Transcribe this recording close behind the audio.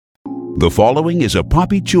The following is a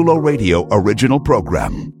Papi Chulo Radio original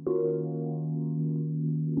program.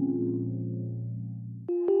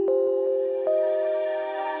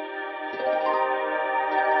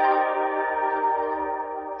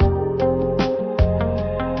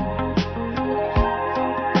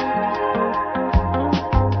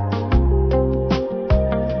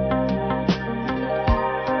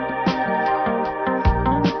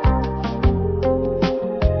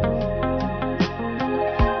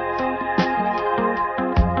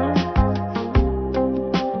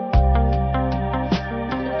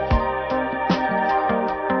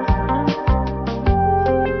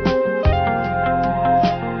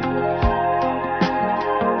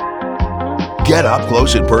 Get up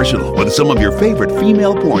close and personal with some of your favorite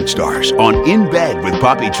female porn stars on In Bed with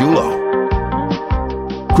Papi Chulo.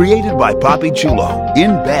 Created by Papi Chulo,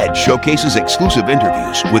 In Bed showcases exclusive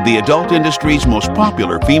interviews with the adult industry's most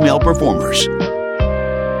popular female performers.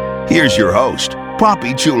 Here's your host,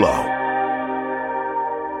 Papi Chulo.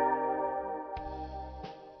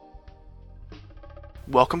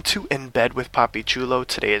 Welcome to In Bed with Papi Chulo.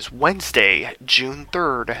 Today is Wednesday, June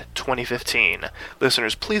 3rd, 2015.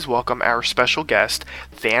 Listeners, please welcome our special guest,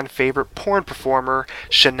 fan favorite porn performer,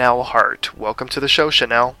 Chanel Hart. Welcome to the show,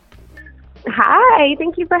 Chanel. Hi,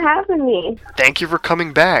 thank you for having me. Thank you for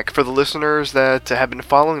coming back. For the listeners that have been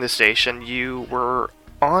following the station, you were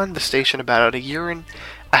on the station about a year and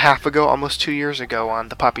a half ago, almost 2 years ago, on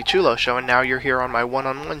the Papi Chulo show, and now you're here on my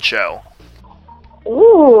one-on-one show.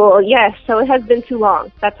 Ooh, yes, so it has been too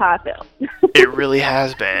long. That's how I feel. It really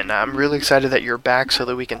has been. I'm really excited that you're back so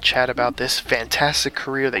that we can chat about this fantastic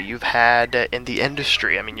career that you've had in the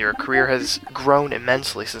industry. I mean, your career has grown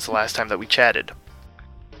immensely since the last time that we chatted.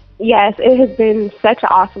 Yes, it has been such an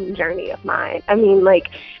awesome journey of mine. I mean,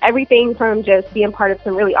 like, everything from just being part of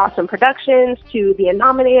some really awesome productions to being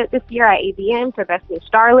nominated this year at AVN for Best New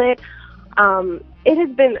Starlet. It has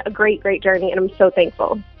been a great, great journey, and I'm so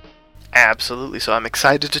thankful. Absolutely. So I'm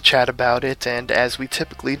excited to chat about it, and as we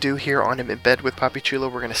typically do here on In Bed with Papi Chulo,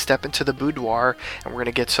 we're going to step into the boudoir and we're going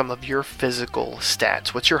to get some of your physical stats.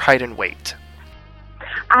 What's your height and weight?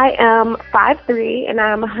 I am 5'3", and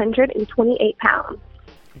I'm 128 pounds.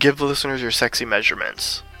 Give the listeners your sexy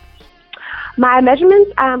measurements. My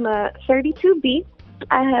measurements, I'm a 32B.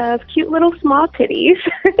 I have cute little small titties,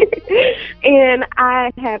 and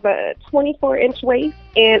I have a 24-inch waist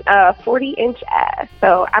and a 40-inch ass.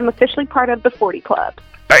 So I'm officially part of the 40 club.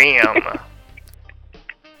 Bam!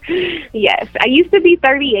 Yes, I used to be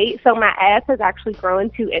 38, so my ass has actually grown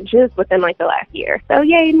 2 inches within like the last year. So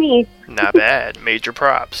yay me! Not bad. Major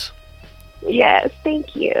props. Yes,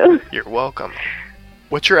 thank you. You're welcome.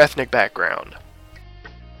 What's your ethnic background?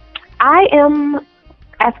 I am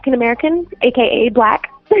African American, aka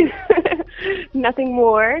Black. Nothing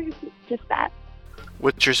more, just that.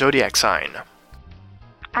 What's your zodiac sign?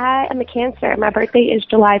 I am a Cancer. My birthday is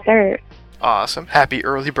July 3rd. Awesome. Happy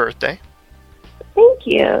early birthday. Thank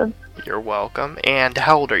you. You're welcome. And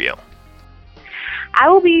how old are you? I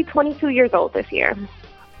will be 22 years old this year.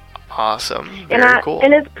 Awesome. Very cool.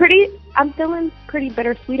 And I'm feeling pretty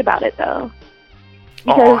bittersweet about it, though.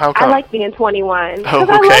 Oh, Because how come? I like being 21. Oh, Because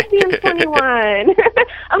I okay. love being 21.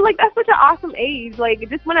 I'm like, that's such an awesome age. Like,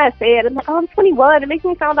 just when I say it, I'm like, oh, I'm 21. It makes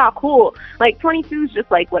me sound all cool. Like, 22 is just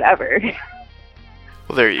like, whatever.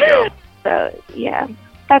 Well, there you go. So, yeah,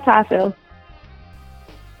 that's how I feel.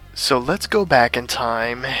 So let's go back in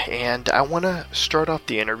time, and I want to start off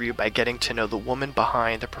the interview by getting to know the woman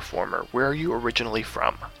behind the performer. Where are you originally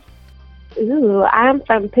from? Ooh, I'm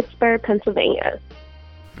from Pittsburgh, Pennsylvania.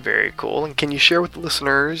 Very cool. And can you share with the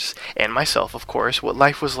listeners, and myself, of course, what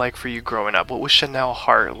life was like for you growing up? What was Chanel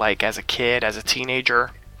Hart like as a kid, as a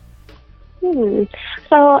teenager?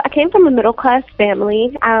 So I came from a middle-class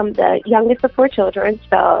family. I'm the youngest of 4 children,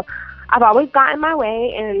 so I've always gotten my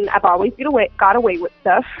way, and I've always got away with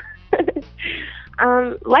stuff.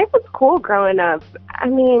 Life was cool growing up. I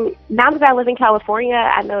mean, now that I live in California,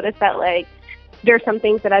 I noticed that, like, there's some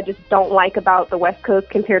things that I just don't like about the West Coast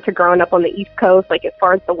compared to growing up on the East Coast, like as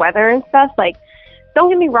far as the weather and stuff. Like, don't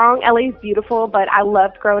get me wrong, LA's beautiful, but I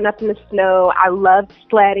loved growing up in the snow. I loved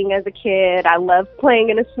sledding as a kid. I loved playing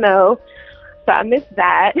in the snow. So I miss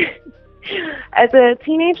that. As a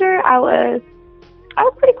teenager, I was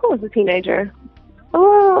pretty cool as a teenager.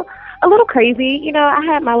 A little crazy. You know, I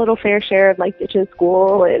had my little fair share of like ditching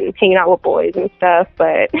school and hanging out with boys and stuff,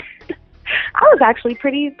 but I was actually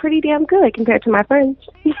pretty damn good compared to my friends.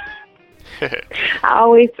 I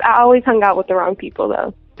always hung out with the wrong people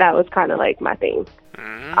though. That was kind of like my thing.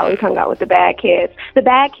 I always hung out with the bad kids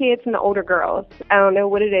and the older girls. I don't know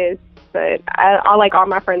what it is, but I like all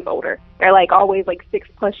my friends older. They're like always like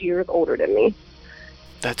 6+ years older than me.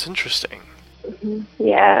 That's interesting.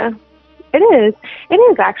 Yeah, it is. It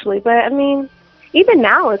is actually, but I mean, even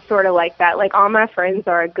now it's sort of like that. Like all my friends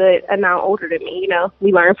are a good amount older than me. You know,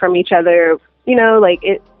 we learn from each other. You know, like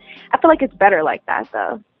it. I feel like it's better like that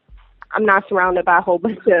though. I'm not surrounded by a whole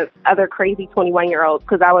bunch of other crazy 21-year-olds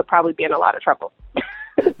because I would probably be in a lot of trouble.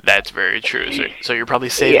 That's very true. So you're probably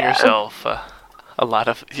saving yourself a lot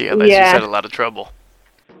of, as you said, a lot of trouble.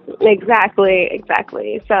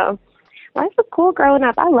 Exactly. So life was cool growing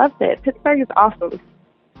up. I loved it. Pittsburgh is awesome.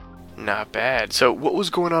 Not bad. So what was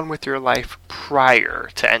going on with your life prior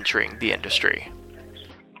to entering the industry?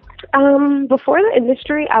 Before the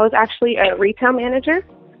industry, I was actually a retail manager,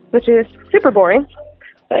 which is super boring.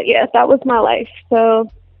 But yeah, that was my life. So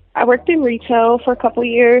I worked in retail for a couple of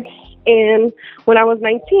years. And when I was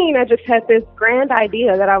 19, I just had this grand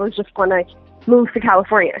idea that I was just going to move to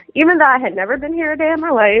California. Even though I had never been here a day in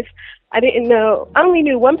my life, I only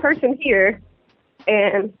knew one person here.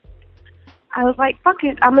 And I was like, fuck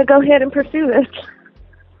it, I'm going to go ahead and pursue this.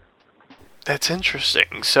 That's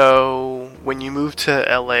interesting. So when you moved to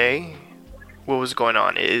LA, what was going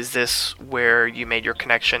on? Is this where you made your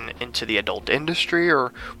connection into the adult industry,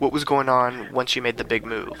 or what was going on once you made the big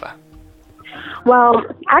move? Well,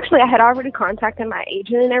 actually, I had already contacted my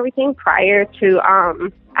agent and everything prior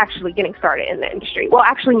to actually getting started in the industry. Well,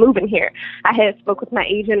 actually moving here. I had spoke with my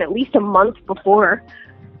agent at least a month before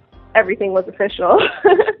everything was official.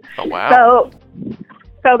 Oh, wow.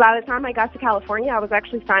 So by the time I got to California, I was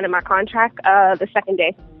actually signing my contract the second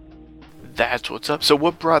day. That's what's up. So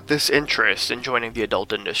what brought this interest in joining the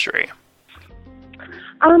adult industry?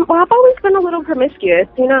 Well, I've always been a little promiscuous,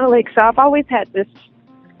 you know, so I've always had this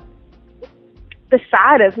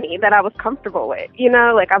side of me that I was comfortable with, you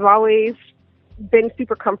know, I've always been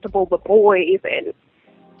super comfortable with boys, and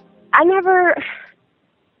I never,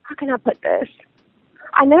 how can I put this?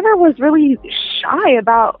 I never was really shy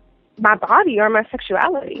about my body or my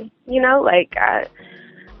sexuality, you know,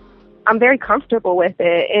 I'm very comfortable with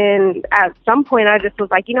it. And at some point I just was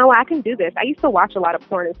like, you know what, I can do this. I used to watch a lot of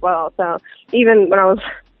porn as well. So even when I was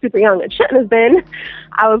super young and shouldn't have been,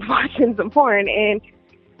 I was watching some porn. And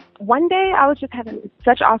one day I was just having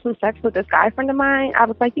such awesome sex with this guy friend of mine. I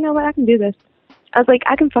was like, you know what, I can do this. I was like,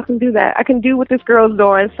 I can fucking do that. I can do what this girl's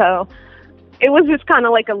doing. So it was just kind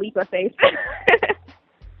of like a leap of faith.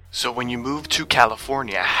 So when you moved to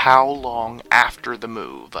California, how long after the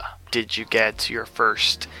move did you get your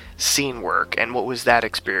first scene work, and what was that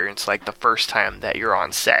experience like the first time that you're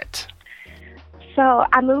on set? So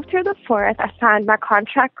I moved here the 4th. I signed my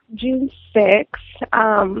contract June 6th.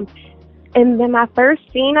 And then my first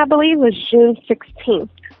scene, I believe, was June 16th,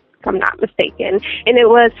 if I'm not mistaken. And it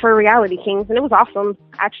was for Reality Kings, and it was awesome,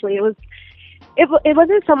 actually. It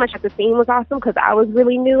wasn't so much that the scene was awesome because I was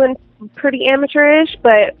really new and pretty amateurish,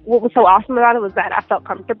 but what was so awesome about it was that I felt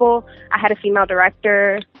comfortable. I had a female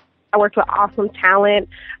director. I worked with awesome talent.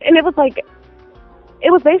 And it was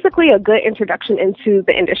basically a good introduction into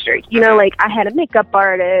the industry. You know, I had a makeup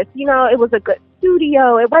artist. You know, it was a good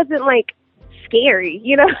studio. It wasn't, scary,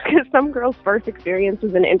 you know, because some girls' first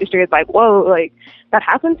experiences in the industry is whoa, that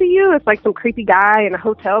happened to you? It's some creepy guy in a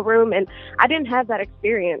hotel room, and I didn't have that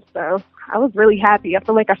experience, so I was really happy. I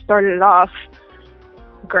feel like I started it off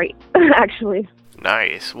great, actually.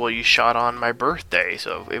 Nice. Well, you shot on my birthday,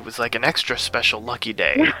 so it was an extra special lucky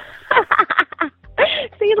day.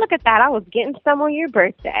 See, look at that. I was getting some on your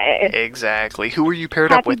birthday. Exactly. Who were you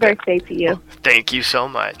paired up with? Happy birthday to you. Oh, thank you so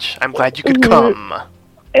much. I'm glad you could come.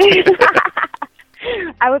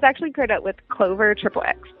 I was actually paired up with Clover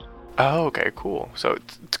XXX. Oh, okay, cool. So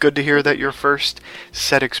it's good to hear that your first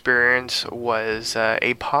set experience was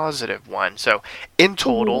a positive one. So in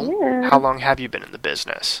total, how long have you been in the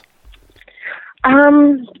business?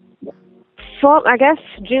 Well, I guess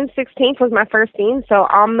June 16th was my first scene, so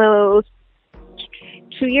almost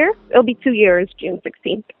 2 years. It'll be 2 years, June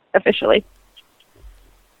 16th, officially.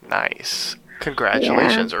 Nice.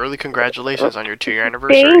 Congratulations. Yeah. Early congratulations on your 2-year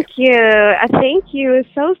anniversary. Thank you. Thank you. It's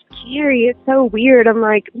so scary. It's so weird. I'm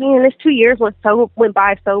like, man, this 2 years went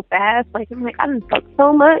by so fast. I didn't fuck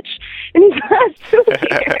so much in these last 2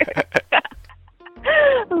 years.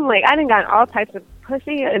 I'm like, I done got all types of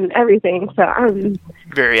pussy and everything. So I'm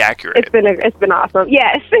very accurate. It's been awesome.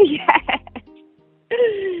 Yes. Yes.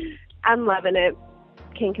 I'm loving it.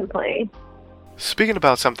 Can't complain. Speaking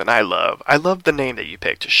about something I love the name that you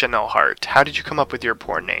picked, Chanel Heart. How did you come up with your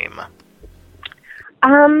porn name?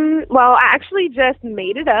 Well, I actually just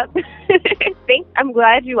made it up. I'm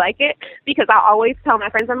glad you like it, because I always tell my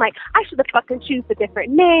friends, I'm like, I should have fucking choose a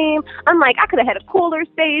different name. I'm like, I could have had a cooler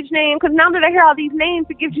stage name, because now that I hear all these names,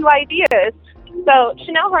 it gives you ideas. So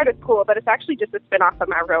Chanel Heart is cool, but it's actually just a spinoff of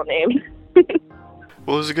my real name.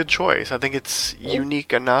 Well, it was a good choice. I think it's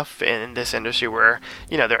unique enough in this industry where,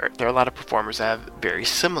 there are a lot of performers that have very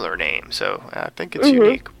similar names. So I think it's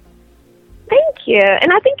unique. Thank you.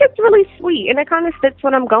 And I think it's really sweet, and it kind of fits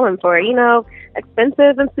what I'm going for,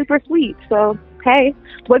 expensive and super sweet. So, hey,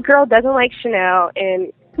 what girl doesn't like Chanel,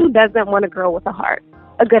 and who doesn't want a girl with a heart?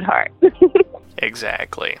 A good heart.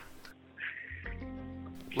 Exactly.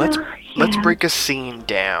 Let's break a scene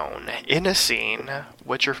down. In a scene,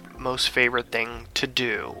 what's your most favorite thing to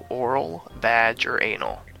do? Oral, vag, or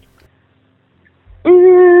anal?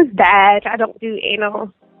 Vag. I don't do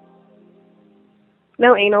anal.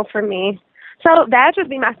 No anal for me. So vag would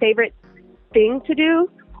be my favorite thing to do,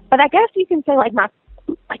 but I guess you can say my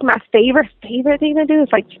favorite thing to do is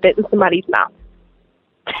spit in somebody's mouth.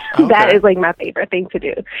 Okay. That is my favorite thing to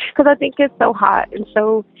do because I think it's so hot and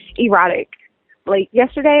so erotic.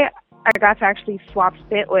 Yesterday, I got to actually swap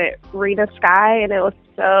spit with Rita Sky, and it was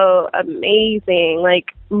so amazing.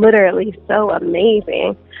 Literally so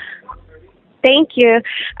amazing. Thank you.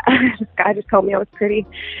 This guy just told me I was pretty.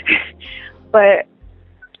 But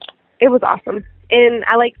it was awesome. And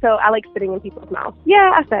I like spitting in people's mouths.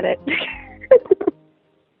 Yeah, I said it.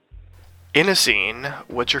 In a scene,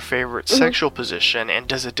 what's your favorite sexual position, and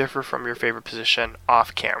does it differ from your favorite position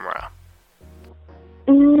off camera?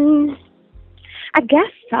 I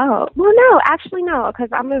guess so. Well, no, actually no, because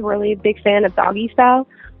I'm a really big fan of doggy style,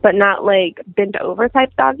 but not bent over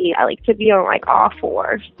type doggy. I like to be on all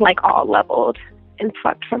fours, all leveled and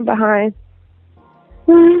fucked from behind.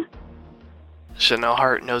 Chanel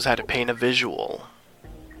Hart knows how to paint a visual.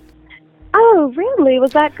 Oh, really?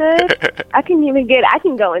 Was that good? I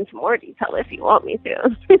can go into more detail if you want me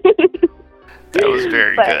to. That was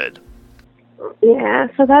very good. Yeah,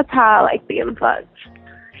 so that's how I like being fucked.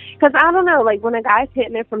 Because I don't know, when a guy's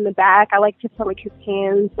hitting it from the back, I like to feel his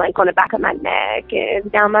hands on the back of my neck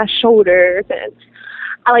and down my shoulders, and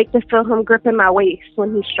I like to feel him gripping my waist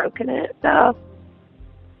when he's stroking it. So,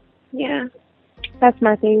 yeah, that's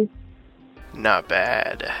my thing. Not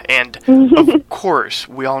bad. And, of course,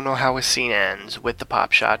 we all know how a scene ends with the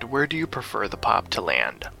pop shot. Where do you prefer the pop to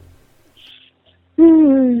land?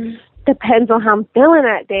 Depends on how I'm feeling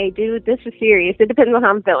that day, dude. This is serious. It depends on how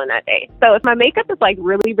I'm feeling that day. So if my makeup is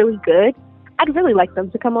really, really good, I'd really like them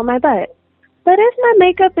to come on my butt. But if my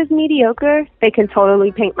makeup is mediocre, they can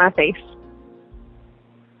totally paint my face.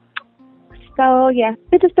 So yeah,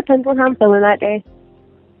 it just depends on how I'm feeling that day.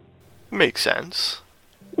 Makes sense.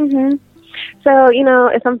 So,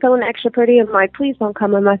 if I'm feeling extra pretty, I'm like, please don't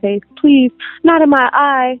come in my face. Please, not in my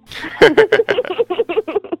eye.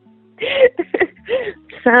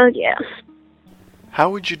 So, yeah. How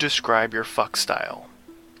would you describe your fuck style?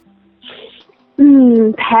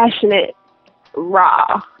 Passionate,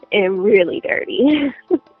 raw, and really dirty.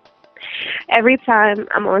 Every time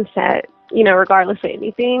I'm on set, regardless of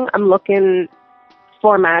anything, I'm looking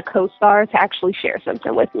for my co-star to actually share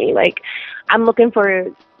something with me. I'm looking for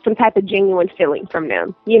some type of genuine feeling from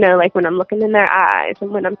them. When I'm looking in their eyes and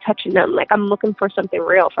when I'm touching them, I'm looking for something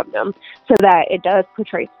real from them so that it does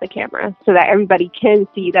portray to the camera so that everybody can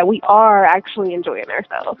see that we are actually enjoying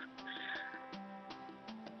ourselves.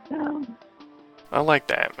 So, I like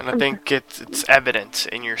that. And I think it's evident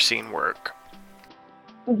in your scene work.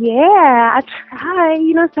 Yeah, I try,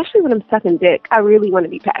 especially when I'm sucking dick. I really want to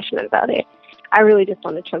be passionate about it. I really just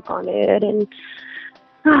want to choke on it and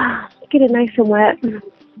get it nice and wet.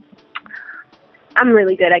 I'm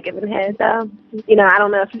really good at giving head, though. I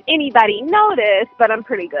don't know if anybody noticed, but I'm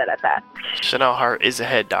pretty good at that. Chanel Hart is a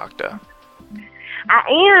head doctor.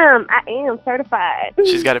 I am certified.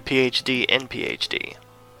 She's got a PhD in PhD.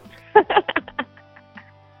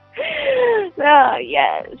 Oh,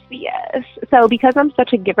 yes. So because I'm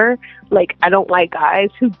such a giver, I don't like guys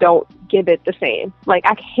who don't give it the same. I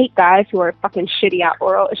hate guys who are fucking shitty at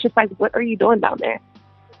oral. It's just what are you doing down there?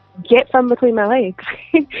 Get from between my legs.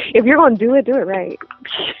 If you're going to do it right.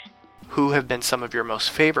 Who have been some of your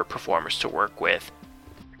most favorite performers to work with?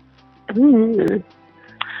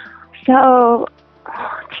 So,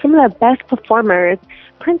 some of the best performers,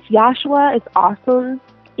 Prince Joshua is awesome.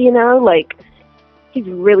 He's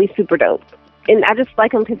really super dope. And I just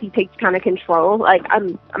like him because he takes kind of control.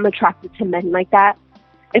 I'm attracted to men like that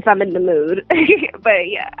if I'm in the mood. But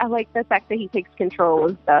yeah, I like the fact that he takes control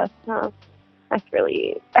and stuff. So that's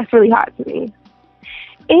really hot to me.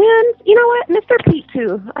 And you know what, Mr. Pete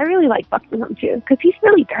too. I really like fucking him too because he's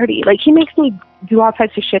really dirty. He makes me do all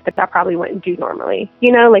types of shit that I probably wouldn't do normally.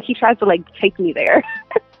 He tries to take me there.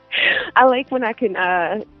 I like when I can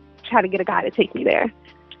try to get a guy to take me there.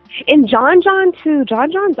 And John too.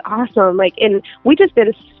 John's awesome. And we just did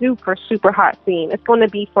a super, super hot scene. It's going to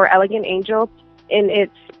be for Elegant Angel, and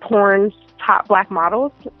it's porn's top black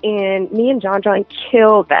models, and me and John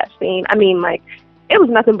killed that scene. I mean, like, it was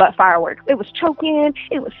nothing but fireworks. It was choking,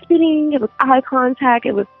 it was spitting, it was eye contact,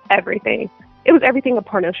 it was everything. It was everything a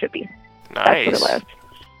porno should be. Nice. That's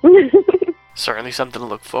what it was. Certainly something to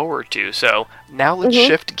look forward to. So now let's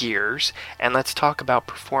shift gears and let's talk about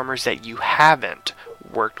performers that you haven't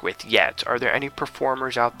worked with yet. Are there any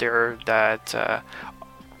performers out there that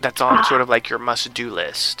that's on sort of like your must-do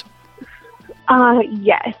list?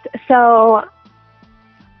 Yes. So,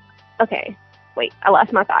 okay. Wait, I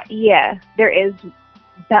lost my thought. Yeah, there is.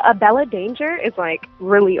 Bella Danger is, like,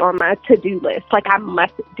 really on my to-do list. Like, I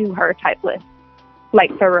must do her type list.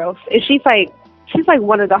 Like, for real. And she's like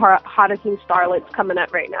one of the hottest new starlets coming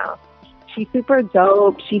up right now. She's super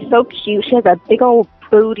dope. She's so cute. She has a big old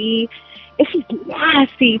booty. And she's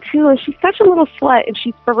nasty, too. And she's such a little slut. And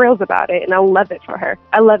she's for reals about it. And I love it for her.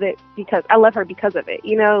 I love her because of it.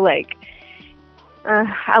 You know, like,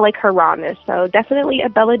 I like her rawness. So definitely a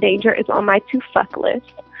Bella Danger is on my to-fuck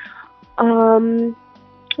list.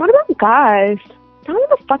 What about guys? Do I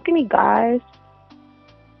want to fuck any guys?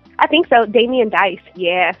 I think so. Damien Dice.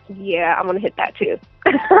 Yeah, I want to hit that too.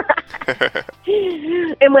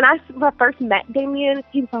 And when I first met Damien,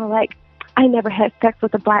 he was all like, I never had sex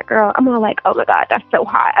with a black girl. I'm all like, oh my God, that's so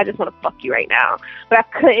hot. I just want to fuck you right now. But I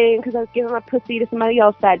couldn't because I was giving my pussy to somebody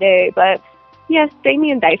else that day. But yes,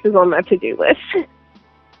 Damien Dice is on my to-do list.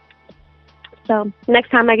 So next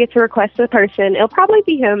time I get to request a person, it'll probably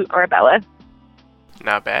be him or Bella.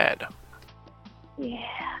 Not bad. Yeah.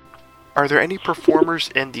 Are there any performers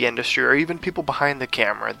in the industry or even people behind the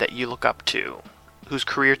camera that you look up to, whose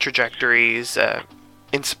career trajectories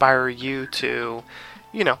inspire you to,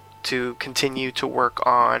 to continue to work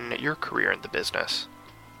on your career in the business?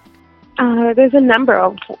 There's a number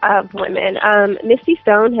of women. Misty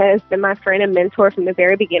Stone has been my friend and mentor from the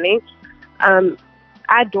very beginning. I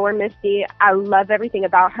adore Misty. I love everything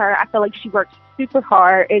about her. I feel like she works super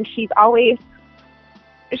hard, and she's always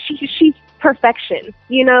she's perfection.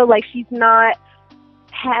 Like, she's not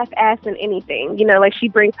half-assed in anything. Like, she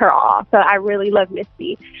brings her all. So I really love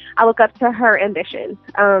Misty. I look up to her ambition.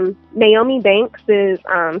 Naomi Banks is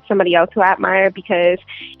somebody else who I admire because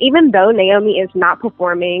even though Naomi is not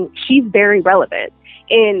performing, she's very relevant.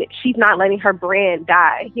 And she's not letting her brand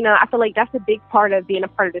die. I feel like that's a big part of being a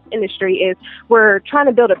part of this industry is we're trying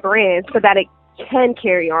to build a brand so that it can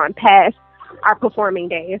carry on past our performing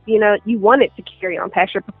days. You want it to carry on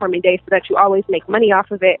past your performing days so that you always make money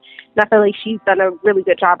off of it. And I feel like she's done a really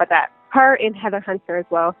good job at that. Her and Heather Hunter as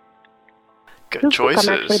well. Good choices.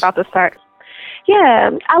 I'm actually about to start. Yeah,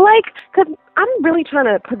 because I'm really trying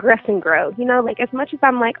to progress and grow. Like, as much as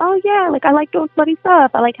I'm like, oh yeah, like, I like doing slutty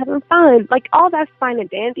stuff, I like having fun, like, all that's fine and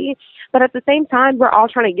dandy, but at the same time, we're all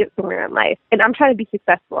trying to get somewhere in life, and I'm trying to be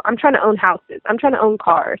successful. I'm trying to own houses. I'm trying to own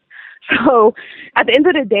cars. So at the end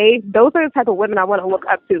of the day, those are the type of women I want to look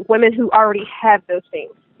up to, women who already have those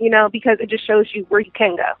things, because it just shows you where you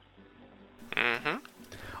can go. Mm-hmm.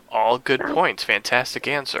 All good points. Fantastic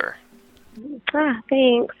answer.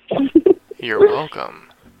 Thanks. You're welcome.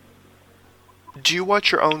 Do you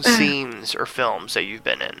watch your own scenes or films that you've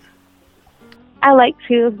been in? I like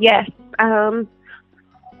to, yes. It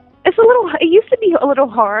used to be a little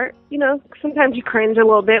hard, sometimes you cringe a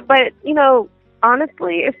little bit, but,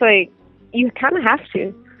 honestly, it's like, you kind of have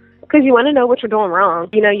to, because you want to know what you're doing wrong.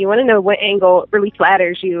 You want to know what angle really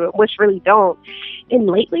flatters you, which really don't. And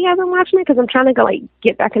lately I've been watching it because I'm trying to go, like,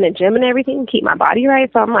 get back in the gym and everything and keep my body right.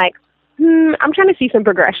 So I'm like, I'm trying to see some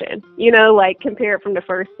progression, like, compared from the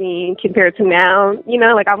first scene, compared to now,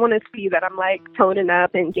 like, I want to see that I'm, like, toning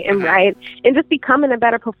up and getting right and just becoming a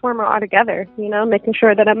better performer altogether, making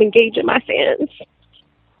sure that I'm engaging my fans.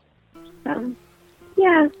 So,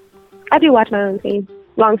 yeah, I do watch my own scene.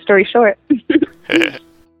 Long story short.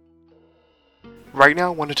 Right now,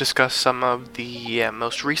 I want to discuss some of the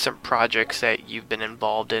most recent projects that you've been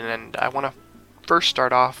involved in, and I want to first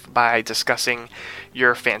start off by discussing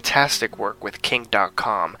your fantastic work with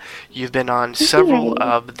Kink.com. You've been on several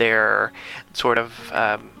of their sort of,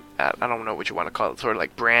 I don't know what you want to call it, sort of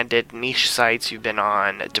like branded niche sites. You've been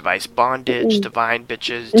on Device Bondage, Divine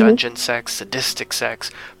Bitches, Dungeon Sex, Sadistic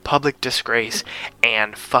Sex, Public Disgrace,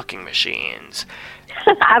 and Fucking Machines.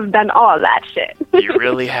 I've done all that shit. You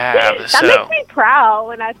really have. That makes me proud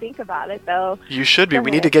when I think about it, though. You should be.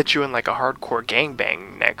 We need to get you in, like, a hardcore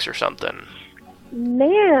gangbang next or something.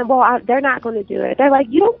 Man, well, they're not going to do it. They're like,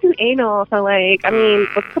 you don't do anal. So, like, I mean,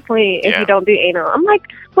 what's the point if you don't do anal? I'm like,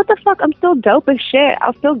 what the fuck? I'm still dope as shit.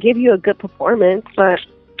 I'll still give you a good performance, but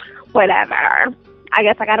whatever. I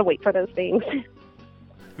guess I got to wait for those things.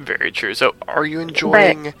 Very true. So, are you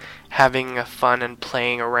enjoying having fun and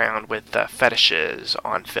playing around with fetishes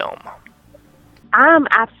on film? I'm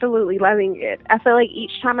absolutely loving it. I feel like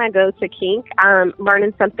each time I go to kink, I'm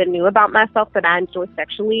learning something new about myself that I enjoy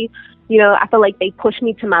sexually. You know, I feel like they push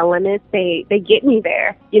me to my limits. They get me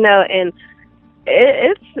there, you know, and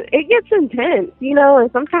it gets intense, you know,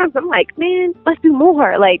 and sometimes I'm like, man, let's do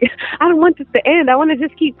more. Like, I don't want this to end. I want to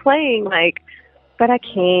just keep playing, like, but I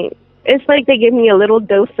can't. It's like they give me a little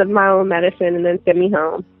dose of my own medicine and then send me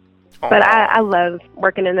home. But I love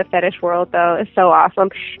working in the fetish world, though. It's so awesome.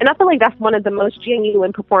 And I feel like that's one of the most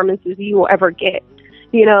genuine performances you will ever get,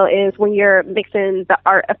 you know, is when you're mixing the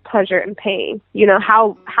art of pleasure and pain. You know,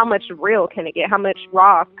 how much real can it get? How much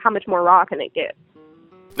more raw can it get?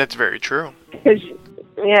 That's very true. Because,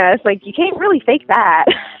 yeah, it's like you can't really fake that.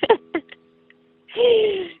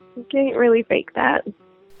 You can't really fake that.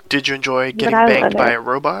 Did you enjoy getting banged by a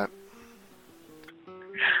robot?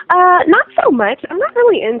 Not so much. I'm not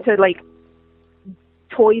really into, like,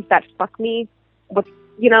 toys that fuck me with,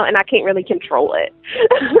 you know, and I can't really control it.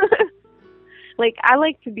 Like, I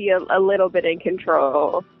like to be a little bit in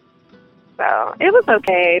control. So, it was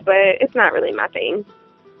okay, but it's not really my thing.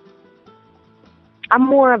 I'm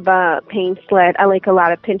more of a pain slut. I like a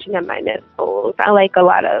lot of pinching at my nipples. I like a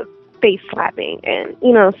lot of face slapping and,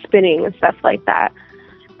 you know, spinning and stuff like that.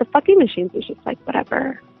 The fucking machines is just like,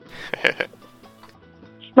 whatever.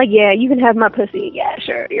 Like, yeah, you can have my pussy. Yeah,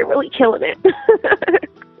 sure. You're really killing it.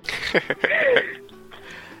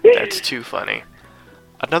 That's too funny.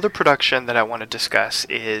 Another production that I want to discuss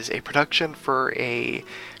is a production for a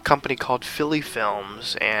company called Philly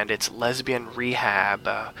Films, and it's Lesbian Rehab,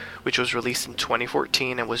 which was released in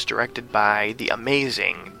 2014 and was directed by the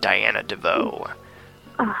amazing Diana DeVoe.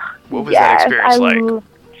 What was that experience like?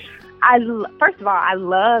 First of all, I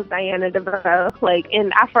love Diana DeVoe. Like,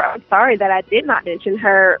 and I'm sorry that I did not mention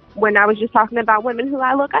her when I was just talking about women who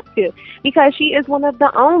I look up to, because she is one of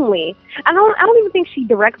the only. I don't even think she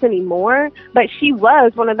directs anymore, but she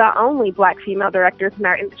was one of the only Black female directors in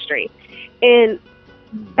our industry, and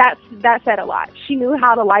that said a lot. She knew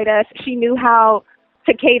how to light us. She knew how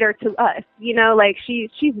to cater to us. You know, like she's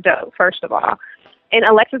dope. First of all, and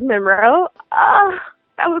Alexis Monroe.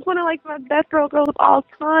 That was one of, like, my best girls of all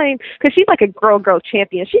time, because she's like a girl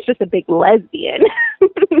champion. She's just a big lesbian.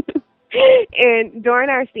 And during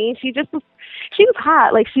our scene, she was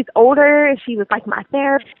hot. Like, she's older, and she was like my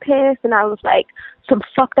therapist, and I was like some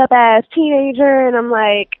fucked up ass teenager, and I'm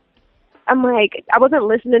like, I wasn't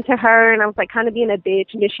listening to her, and I was like kind of being a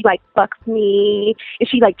bitch, and then she like fucks me, and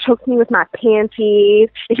she like chokes me with my panties,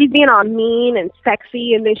 and she's being all mean and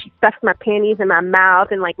sexy, and then she stuffs my panties in my mouth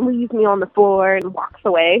and like leaves me on the floor and walks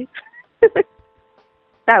away. It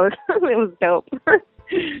was dope.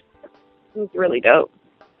 It was really dope.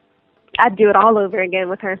 I'd do it all over again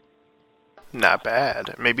with her. Not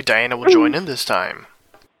bad. Maybe Diana will join in this time.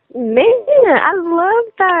 Man, I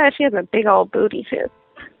love that. She has a big old booty too.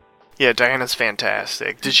 Yeah, Diana's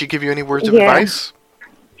fantastic. Did she give you any words of advice?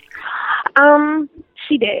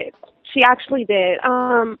 She did. She actually did.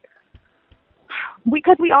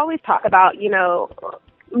 Because we always talk about, you know,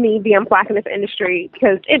 me being Black in this industry,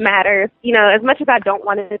 because it matters. You know, as much as I don't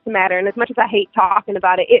want it to matter, and as much as I hate talking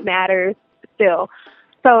about it, it matters still.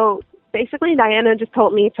 So basically, Diana just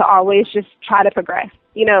told me to always just try to progress,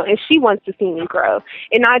 you know, and she wants to see me grow.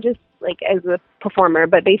 And not just, like, as a performer,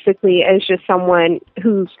 but basically as just someone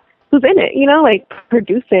who's in it, you know, like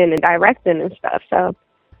producing and directing and stuff. So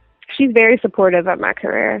she's very supportive of my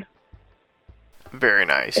career. Very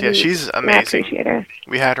nice. Yeah, she's amazing. I appreciate her.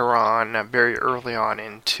 We had her on very early on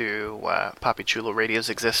into Papi Chulo Radio's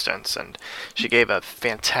existence, and she gave a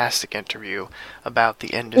fantastic interview about the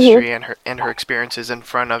industry and her experiences in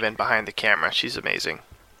front of and behind the camera. She's amazing.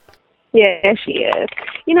 Yeah, she is.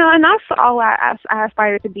 You know, and that's all I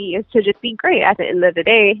aspire to be, is to just be great at the end of the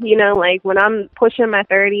day. You know, like when I'm pushing my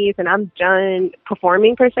 30s and I'm done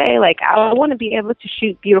performing per se, like I want to be able to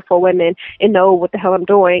shoot beautiful women and know what the hell I'm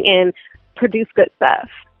doing and produce good stuff.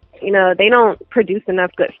 You know, they don't produce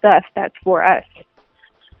enough good stuff that's for us.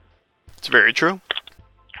 It's very true.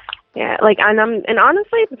 Yeah, like, and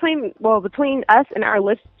honestly, between us and our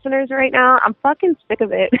listeners right now, I'm fucking sick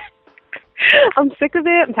of it. I'm sick of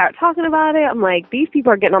it. I'm tired of talking about it. I'm like, these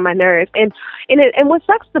people are getting on my nerves. And what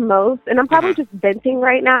sucks the most, and I'm probably just venting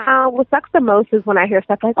right now, what sucks the most is when I hear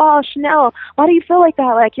stuff like, oh, Chanel, why do you feel like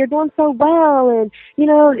that? Like, you're doing so well. And, you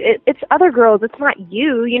know, it's other girls. It's not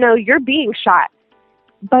you. You know, you're being shot.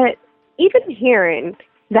 But even hearing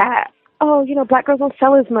that, oh, you know, Black girls don't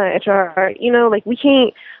sell as much, or you know, like we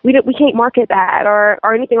can't market that,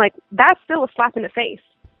 or anything like that's still a slap in the face.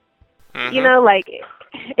 You know, like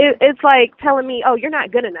it's like telling me, oh, you're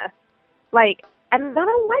not good enough. Like, and I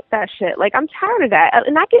don't like that shit. Like, I'm tired of that,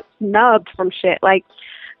 and I get snubbed from shit. Like,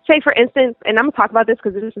 say, for instance, and I'm going to talk about this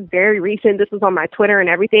because this is very recent. This was on my Twitter and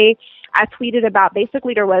everything. I tweeted about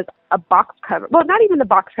basically there was a box cover. Well, not even the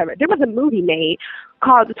box cover. There was a movie made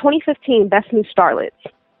called the 2015 Best New Starlets.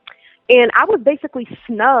 And I was basically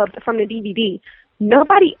snubbed from the DVD.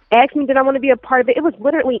 Nobody asked me did I want to be a part of it. It was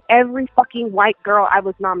literally every fucking white girl I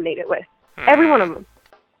was nominated with. Every one of them.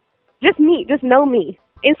 Just me. Just know me.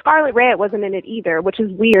 And Scarlet Red wasn't in it either, which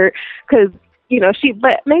is weird because, you know,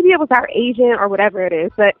 but maybe it was our agent or whatever it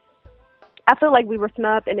is. But I feel like we were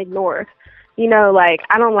snubbed and ignored. You know, like,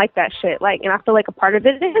 I don't like that shit. Like, and I feel like a part of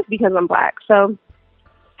it is because I'm black. So,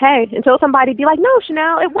 hey, until somebody be like, no,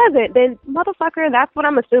 Chanel, it wasn't, then motherfucker, that's what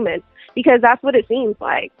I'm assuming. Because that's what it seems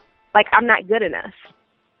like. Like, I'm not good enough.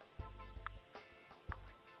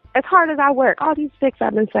 As hard as I work, all these chicks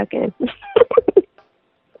I've been sucking.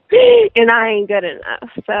 And I ain't good enough.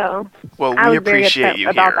 So, well, I we was very appreciate upset you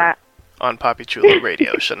about here that. on Papi Chulo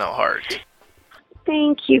Radio, Chanel Hart.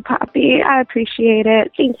 Thank you, Poppy. I appreciate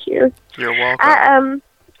it. Thank you. You're welcome.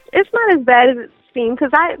 It's not as bad as it seems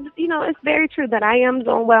because it's very true that I am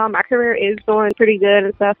doing well. My career is doing pretty good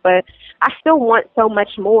and stuff, but I still want so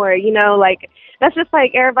much more. You know, like that's just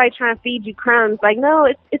like everybody trying to feed you crumbs. Like, no,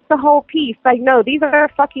 it's the whole piece. Like, no, these are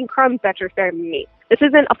fucking crumbs that you're serving me. This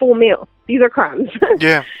isn't a full meal. These are crumbs.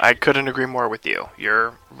 Yeah, I couldn't agree more with you.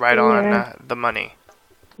 You're right on the money.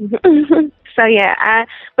 So yeah,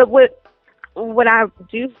 but what I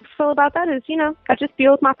do feel about that is, you know, that just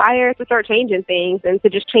fuels my fire to start changing things and to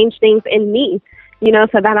just change things in me, you know,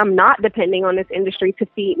 so that I'm not depending on this industry to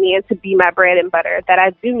feed me and to be my bread and butter, that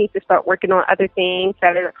I do need to start working on other things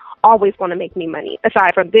that are always going to make me money,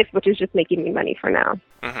 aside from this, which is just making me money for now.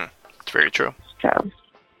 Mm-hmm. It's very true. So,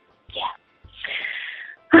 yeah.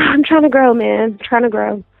 I'm trying to grow, man. I'm trying to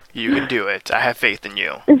grow. You can do it. I have faith in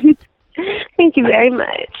you. Thank you very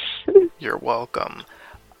much. You're welcome.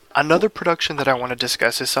 Another production that I want to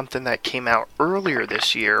discuss is something that came out earlier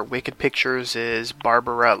this year. Wicked Pictures is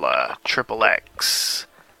Barbarella, XXX.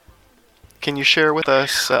 Can you share with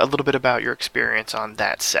us a little bit about your experience on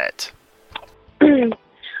that set?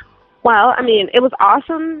 Well, I mean, it was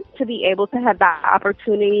awesome to be able to have that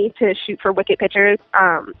opportunity to shoot for Wicked Pictures.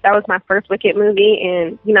 That was my first Wicked movie,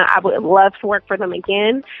 and, you know, I would love to work for them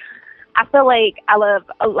again. I feel like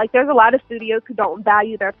there's a lot of studios who don't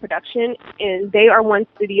value their production, and they are one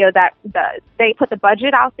studio that does. They put the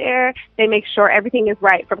budget out there. They make sure everything is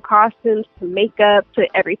right, from costumes to makeup to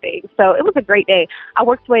everything. So it was a great day. I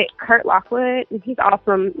worked with Kurt Lockwood, and he's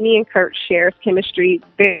awesome. Me and Kurt share chemistry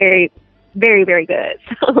very, very, very good.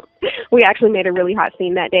 So we actually made a really hot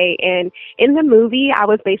scene that day. And in the movie, I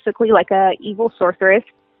was basically like a evil sorceress.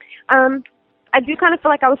 I do kind of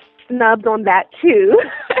feel like I was snubbed on that too,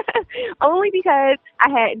 only because I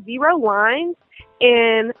had 0 lines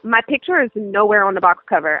and my picture is nowhere on the box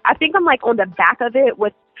cover. I think I'm like on the back of it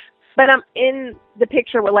but I'm in the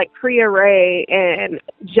picture with like Priya Ray and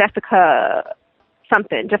Jessica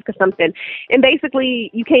something. And basically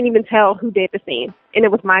you can't even tell who did the scene. And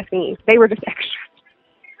it was my scene. They were just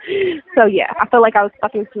extras. So yeah, I feel like I was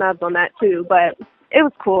fucking snubbed on that too, but it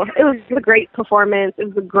was cool. It was a great performance. It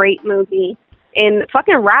was a great movie. And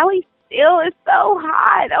fucking Riley still is so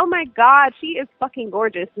hot. Oh my God, she is fucking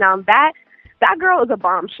gorgeous. Now that girl is a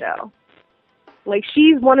bombshell. Like,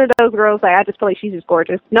 she's one of those girls, like, I just feel like she's just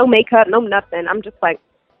gorgeous. No makeup, no nothing. I'm just like,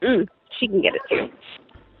 she can get it too.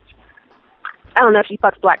 I don't know if she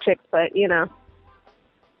fucks black chicks, but, you know,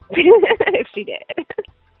 if she did.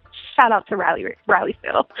 Shout out to Riley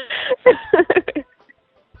still.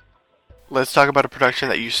 Let's talk about a production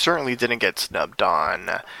that you certainly didn't get snubbed on.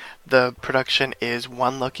 The production is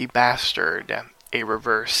One Lucky Bastard, a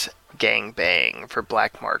reverse gangbang for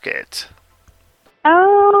Black Market.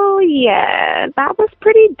 Oh, yeah. That was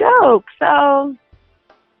pretty dope. So,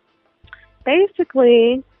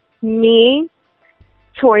 basically, me,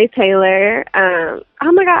 Tori Taylor, oh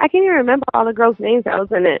my God, I can't even remember all the girls' names that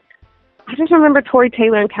was in it. I just remember Tori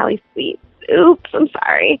Taylor and Kelly Sweet. Oops, I'm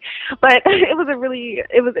sorry. But it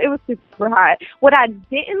was super hot. What I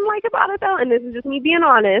didn't like about it, though, and this is just me being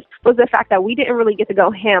honest, was the fact that we didn't really get to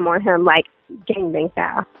go ham on him, like gangbang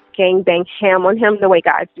style. Gangbang ham on him the way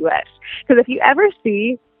guys do us. Because if you ever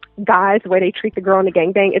see guys the way they treat the girl in the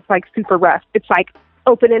gangbang, it's like super rough. It's like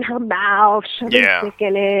opening her mouth, shoving stick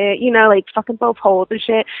in it, you know, like fucking both holes and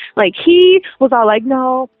shit. Like, he was all like,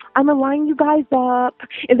 no, I'm gonna line you guys up,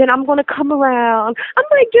 and then I'm gonna come around. I'm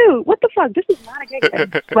like, dude, what the fuck? This is not a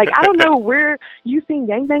gangbang. Like, I don't know where you seen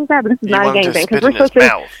gangbangs at, but this is not a gangbang. Because we're supposed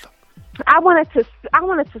to. I wanted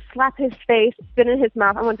to slap his face, spit in his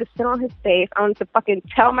mouth. I wanted to sit on his face. I wanted to fucking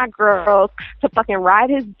tell my girls to fucking ride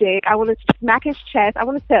his dick. I wanted to smack his chest. I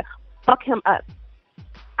wanted to fuck him up.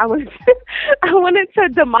 I wanted to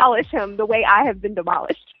demolish him the way I have been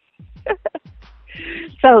demolished.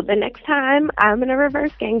 So the next time I'm in a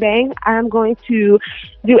reverse gangbang, I'm going to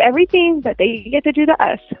do everything that they get to do to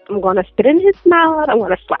us. I'm going to spit in his mouth. I'm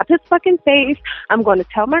going to slap his fucking face. I'm going to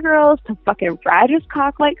tell my girls to fucking ride his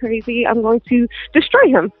cock like crazy. I'm going to destroy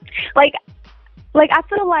him. Like I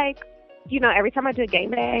feel like, every time I do a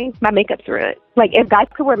gangbang, my makeup's ruined. Like, if guys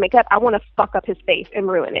could wear makeup, I want to fuck up his face and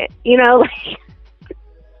ruin it. Like,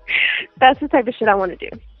 that's the type of shit I want to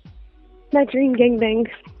do. My dream gangbang.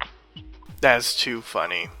 That's too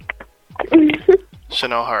funny.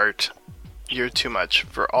 Chanel Hart, you're too much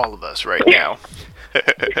for all of us right now.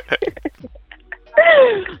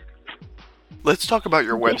 Let's talk about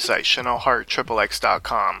your website,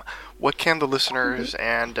 ChanelHartXXX.com. What can the listeners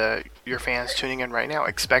and your fans tuning in right now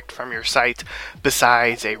expect from your site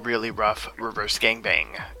besides a really rough reverse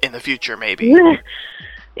gangbang in the future, maybe?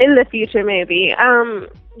 In the future, maybe.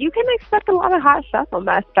 You can expect a lot of hot stuff on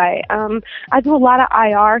my site. I do a lot of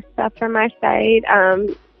IR stuff for my site.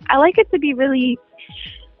 I like it to be me,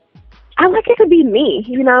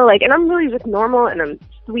 and I'm really just normal, and I'm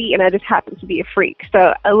sweet, and I just happen to be a freak.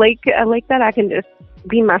 So I like that I can just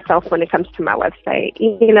be myself when it comes to my website.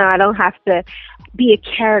 I don't have to be a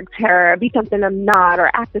character, be something I'm not, or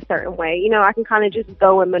act a certain way. I can kind of just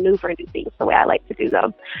go and maneuver and do things the way I like to do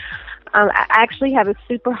them. I actually have a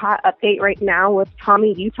super hot update right now with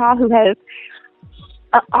Tommy Utah, who has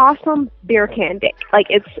an awesome beer can dick. Like,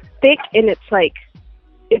 it's thick and it's like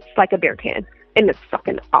a beer can, and it's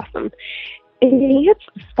fucking awesome. And he hits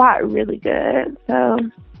the spot really good. So,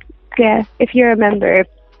 yeah, if you're a member,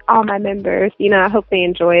 all my members, I hope they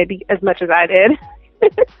enjoy it as much as I did.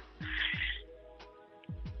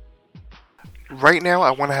 Right now,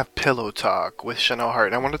 I want to have pillow talk with Chanel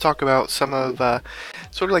Hart. I want to talk about some of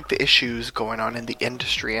sort of like the issues going on in the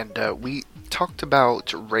industry. And we talked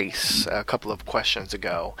about race a couple of questions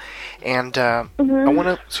ago. And I want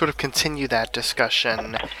to sort of continue that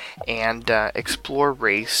discussion and explore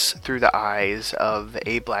race through the eyes of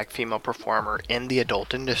a black female performer in the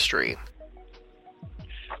adult industry.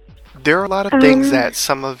 There are a lot of things that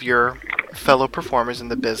some of your fellow performers in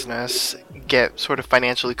the business get sort of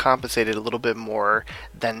financially compensated a little bit more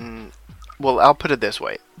than, well, I'll put it this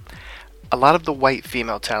way. A lot of the white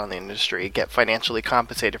female talent in the industry get financially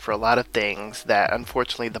compensated for a lot of things that,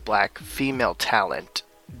 unfortunately, the black female talent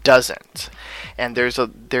doesn't. And there is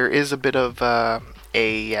a bit of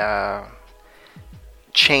a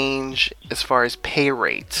change as far as pay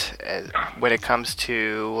rate when it comes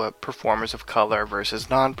to performers of color versus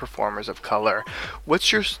non-performers of color.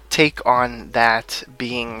 What's your take on that,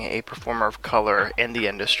 being a performer of color in the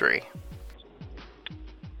industry?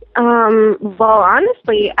 Well,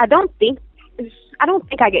 honestly, I don't think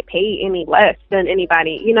I get paid any less than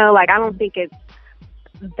anybody. I don't think it's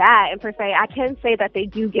that, and per se, I can say that they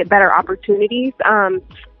do get better opportunities.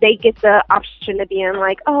 They get the option of being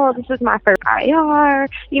like, oh, this is my first IR,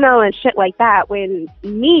 and shit like that. When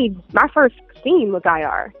my first scene was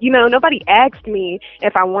IR. Nobody asked me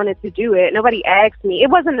if I wanted to do it. Nobody asked me. It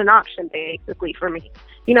wasn't an option, basically, for me.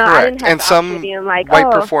 I didn't have and the some option of being like,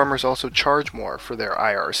 white performers also charge more for their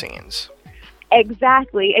IR scenes.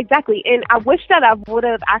 Exactly. And I wish that I would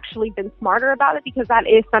have actually been smarter about it, because that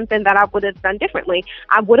is something that I would have done differently.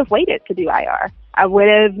 I would have waited to do IR. I would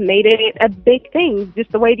have made it a big thing,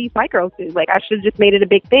 just the way these white girls do. Like, I should have just made it a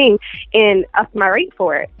big thing and upped my rate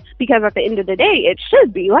for it. Because at the end of the day, it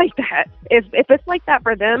should be like that. If it's like that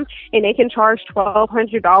for them, and they can charge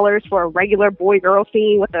 $1,200 for a regular boy-girl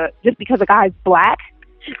scene just because a guy's black,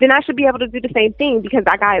 then I should be able to do the same thing because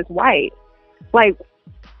that guy is white. Like,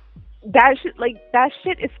 that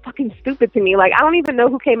shit is fucking stupid to me. Like, I don't even know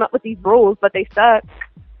who came up with these rules, but they suck.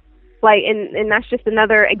 Like, and that's just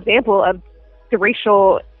another example of the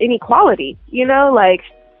racial inequality, like,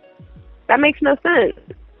 that makes no sense.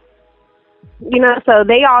 So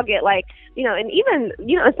they all get like, and even,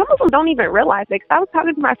 and some of them don't even realize it. 'Cause I was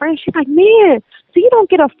talking to my friend, she's like, man, so you don't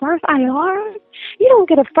get a first IR? You don't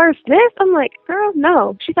get a first this? I'm like, girl,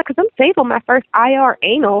 no. She's like, 'cause I'm saving my first IR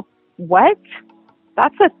anal. What?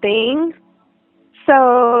 That's a thing.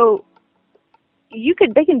 So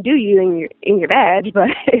they can do you in your badge, but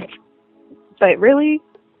really,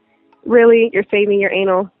 you're saving your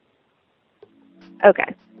anal?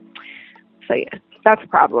 Okay. So yeah, that's a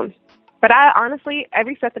problem. But I honestly,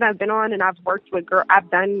 every set that I've been on and I've worked with I've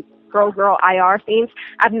done girl IR scenes,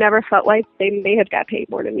 I've never felt like they may have got paid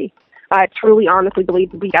more than me. I truly, honestly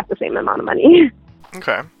believe we got the same amount of money.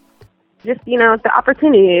 Okay. Just, the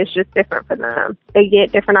opportunity is just different for them. They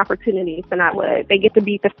get different opportunities than I would. They get to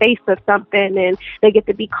be the face of something, and they get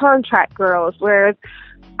to be contract girls, whereas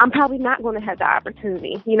I'm probably not going to have the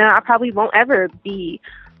opportunity. You know, I probably won't ever be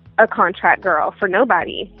a contract girl for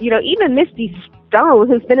nobody. You know, even Misty Stone,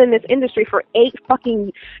 who's been in this industry for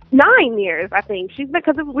 9 years, I think. She's been,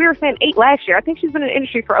 because we were saying 8 last year. I think she's been in the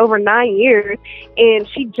industry for over 9 years, and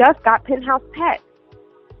she just got Penthouse Pet.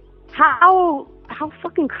 How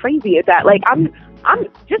fucking crazy is that? Like, I'm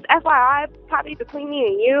just FYI, Poppy, between me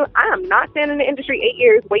and you, I am not staying in the industry 8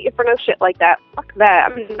 years waiting for no shit like that. Fuck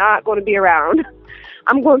that. I'm not going to be around.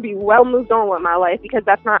 I'm going to be well moved on with my life, because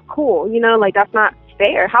that's not cool. You know, like, that's not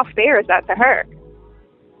fair. How fair is that to her?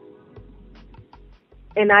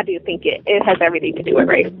 And I do think it has everything to do with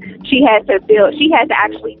race. She had to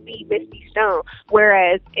actually be Misty Stone,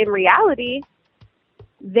 whereas in reality,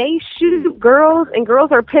 they shoot girls, and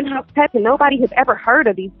girls are Penthouse Pets, and nobody has ever heard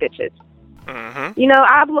of these bitches. Mm-hmm. You know,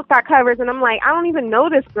 I've looked at covers, and I'm like, I don't even know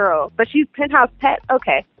this girl, but she's Penthouse Pet.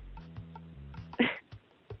 Okay.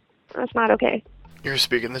 That's not okay. You're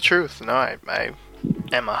speaking the truth. No, I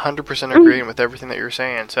am 100% agreeing with everything that you're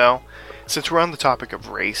saying. So, since we're on the topic of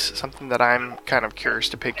race, something that I'm kind of curious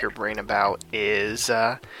to pick your brain about is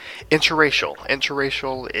interracial.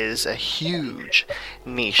 Interracial is a huge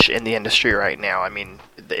niche in the industry right now. I mean,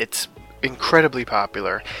 it's incredibly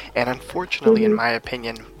popular, and unfortunately, in my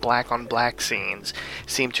opinion, black-on-black scenes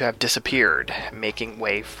seem to have disappeared, making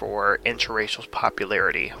way for interracial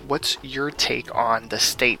popularity. What's your take on the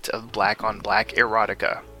state of black-on-black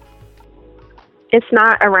erotica? It's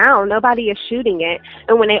not around. Nobody is shooting it.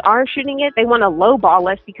 And when they are shooting it, they want to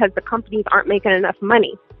lowball us because the companies aren't making enough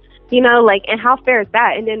money. You know, like, and how fair is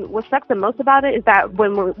that? And then what sucks the most about it is that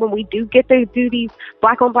when we do get to do these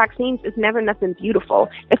black-on-black scenes, it's never nothing beautiful.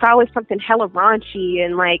 It's always something hella raunchy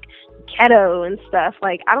and, like, ghetto and stuff.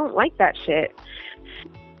 Like, I don't like that shit.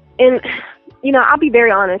 And, you know, I'll be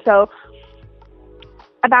very honest. So,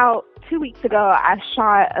 about 2 weeks ago, I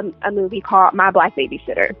shot a movie called My Black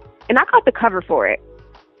Babysitter. And I got the cover for it.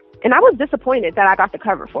 And I was disappointed that I got the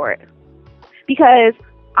cover for it. Because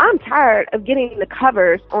I'm tired of getting the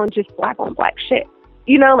covers on just black-on-black shit.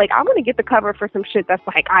 You know, like, I want to get the cover for some shit that's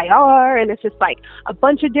like IR, and it's just like a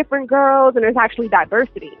bunch of different girls, and there's actually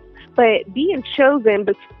diversity. But being chosen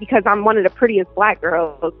because I'm one of the prettiest black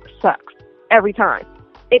girls sucks every time.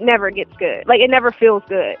 It never gets good. Like, it never feels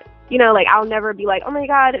good. You know, like, I'll never be like, oh my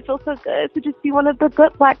God, it feels so good to just be one of the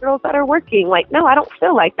good black girls that are working. Like, no, I don't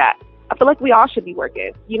feel like that. I feel like we all should be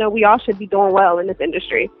working. You know, we all should be doing well in this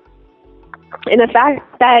industry. And the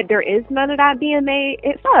fact that there is none of that being made,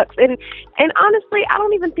 it sucks. And honestly, I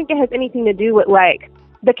don't even think it has anything to do with, like,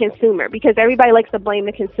 the consumer, because everybody likes to blame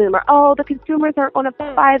the consumer. Oh, the consumers aren't going to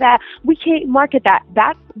buy that. We can't market that.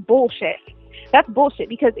 That's bullshit. That's bullshit,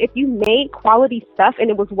 because if you made quality stuff and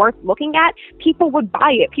it was worth looking at, people would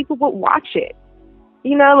buy it. People would watch it.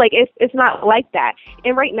 You know, like, it's not like that.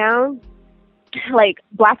 And right now, like,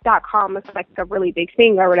 black.com is like a really big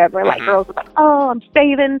thing or whatever. Like, girls are like, oh, I'm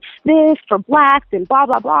saving this for blacks and blah,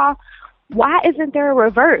 blah, blah. Why isn't there a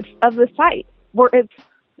reverse of the site where it's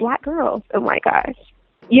black girls and white guys?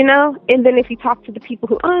 You know? And then if you talk to the people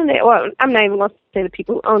who own it, well, I'm not even going to say the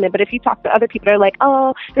people who own it, but if you talk to other people, they're like,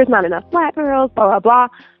 oh, there's not enough black girls, blah, blah, blah.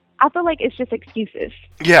 I feel like it's just excuses.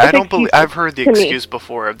 Yeah, I don't believe. I've heard the excuse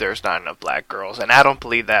before of there's not enough black girls, and I don't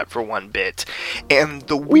believe that for one bit. And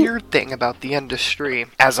the weird thing about the industry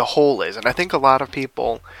as a whole is, and I think a lot of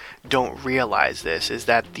people don't realize this, is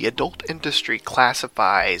that the adult industry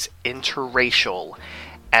classifies interracial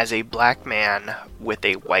as a black man with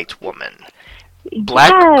a white woman.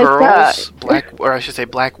 Black girls,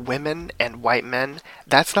 black women and white men,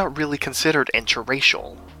 that's not really considered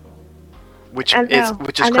interracial. Which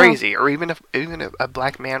is crazy. Or even a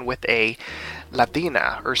black man with a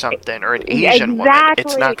Latina or something, or an Asian woman,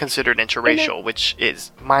 it's not considered interracial, which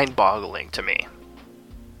is mind-boggling to me.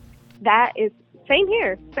 That is same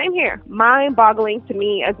here. Mind-boggling to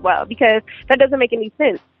me as well, because that doesn't make any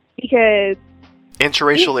sense. Because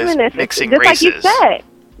interracial is mixing races. Like you said.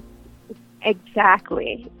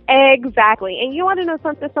 Exactly. And you want to know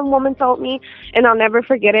something? Some woman told me, and I'll never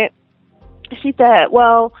forget it. She said,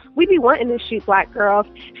 well, we be wanting to shoot black girls.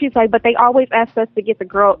 She's like, but they always ask us to get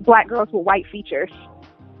the black girls with white features.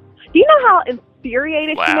 Do you know how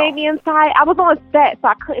infuriated she made me inside? I was on set, so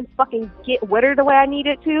I couldn't fucking get with her the way I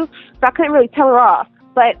needed to, so I couldn't really tell her off.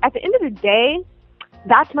 But at the end of the day,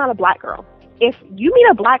 that's not a black girl. If you meet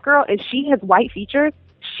a black girl and she has white features,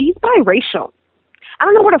 she's biracial. I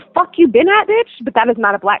don't know where the fuck you been at, bitch, but that is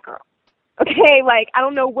not a black girl. Okay, like, I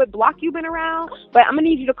don't know what block you've been around, but I'm gonna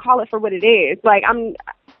need you to call it for what it is. Like, I'm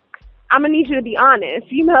gonna need you to be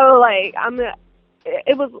honest. You know, like,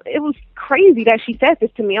 it was crazy that she said this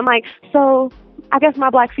to me. I'm like, so I guess my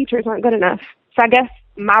black features aren't good enough. So I guess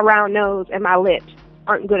my round nose and my lips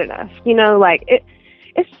aren't good enough. You know, like, it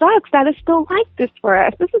sucks that it's still like this for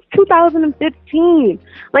us. This is 2015.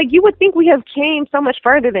 Like, you would think we have came so much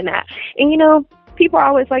further than that. And, you know, people are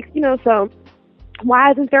always like, you know, so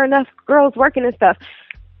why isn't there enough girls working and stuff?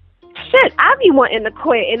 Shit, I be wanting to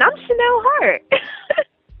quit, and I'm Chanel Hart.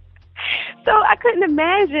 So I couldn't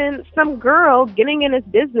imagine some girl getting in this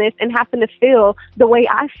business and having to feel the way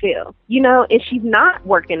I feel, you know, and she's not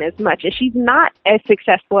working as much, and she's not as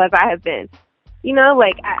successful as I have been. You know,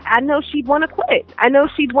 like, I know she'd want to quit. I know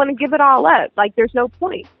she'd want to give it all up. Like, there's no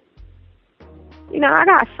point. You know, I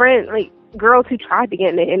got friends, like, girls who tried to get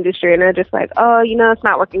in the industry, and they're just like, oh, you know, it's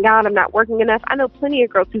not working out. I'm not working enough. I know plenty of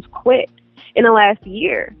girls who's quit in the last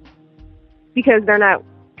year because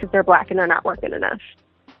they're black and they're not working enough.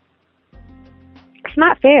 It's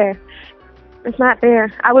not fair. It's not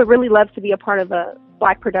fair. I would really love to be a part of a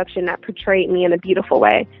black production that portrayed me in a beautiful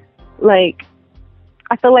way. Like,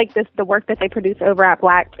 I feel like the work that they produce over at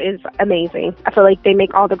Black is amazing. I feel like they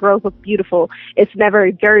make all the girls look beautiful. It's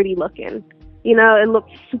never dirty looking. You know, it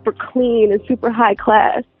looks super clean and super high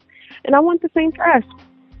class. And I want the same for us.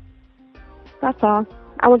 That's all.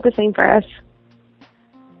 I want the same for us.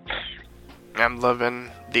 I'm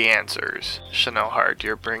loving the answers. Chanel Hart,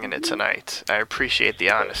 you're bringing it tonight. I appreciate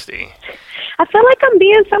the honesty. I feel like I'm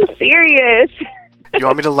being so serious. You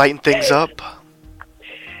want me to lighten things up?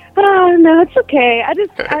 Oh, no, it's okay. I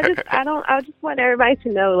just want everybody to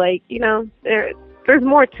know, like, you know, there's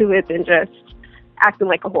more to it than just acting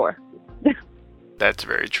like a whore. That's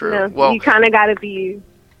very true. You know, well, you kind of got to be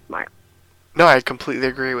smart. No, I completely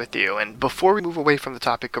agree with you. And before we move away from the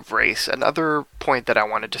topic of race, another point that I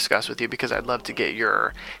want to discuss with you, because I'd love to get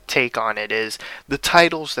your take on it, is the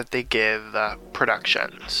titles that they give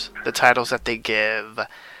productions. The titles that they give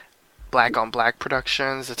black-on-black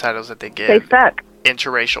productions, the titles that they give... They suck.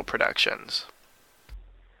 Interracial productions.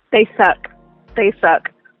 They suck. They suck.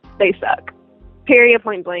 They suck. Period,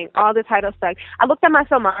 point blank. All the titles suck. I looked at my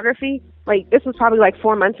filmography, like, this was probably like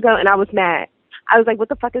 4 months ago, and I was mad. I was like, what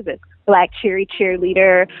the fuck is this? Black cherry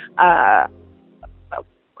cheerleader,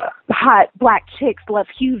 hot black chicks love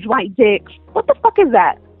huge white dicks. What the fuck is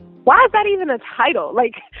that? Why is that even a title?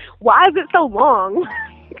 Like, why is it so long?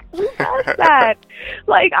 Who does that?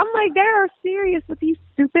 Like, I'm like, they are serious with these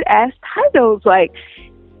stupid ass titles. Like,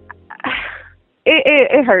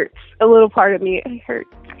 it hurts. A little part of me, it hurts.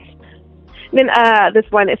 Then this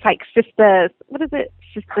one, it's like Sisters. What is it?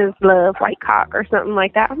 Sisters Love White Cock or something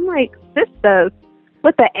like that. I'm like, Sisters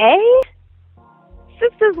with the A?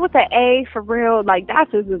 Sisters with the A, for real? Like,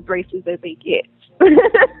 that's as racist as they get.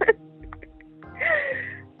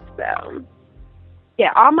 So,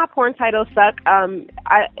 yeah, all my porn titles suck.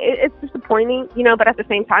 It's disappointing, you know, but at the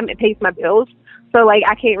same time, it pays my bills. So, like,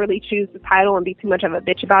 I can't really choose the title and be too much of a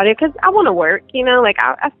bitch about it because I want to work, you know? Like,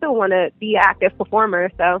 I still want to be an active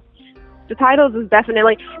performer. So, the titles is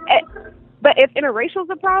definitely... But if interracial is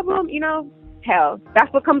a problem, you know, hell,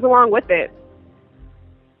 that's what comes along with it.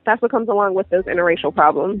 That's what comes along with those interracial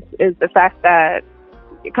problems, is the fact that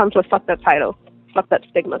it comes with fucked up titles, fucked up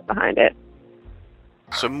stigmas behind it.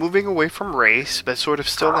 So moving away from race, but sort of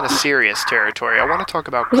still in a serious territory, I want to talk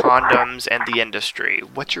about condoms and the industry.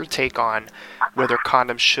 What's your take on whether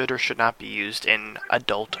condoms should or should not be used in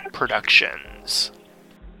adult productions?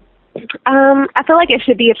 I feel like it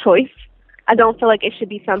should be a choice. I don't feel like it should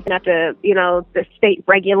be something that the state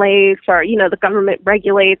regulates or, you know, the government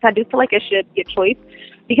regulates. I do feel like it should be a choice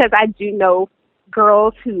because I do know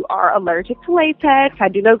girls who are allergic to latex. I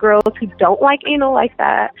do know girls who don't like anal like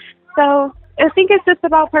that. So I think it's just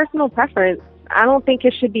about personal preference. I don't think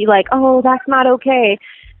it should be like, oh, that's not okay.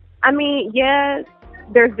 I mean, yeah,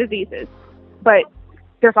 there's diseases, but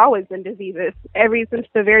there's always been diseases ever since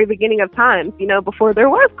the very beginning of times, you know, before there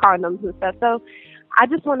was condoms and stuff. So I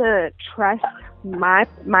just want to trust my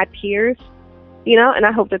peers, you know, and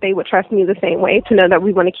I hope that they would trust me the same way to know that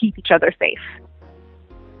we want to keep each other safe.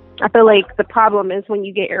 I feel like the problem is when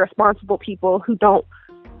you get irresponsible people who don't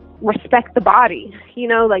respect the body, you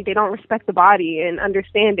know, like they don't respect the body and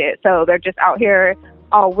understand it. So they're just out here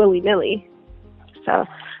all willy-nilly. So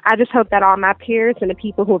I just hope that all my peers and the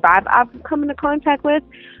people who I've come into contact with,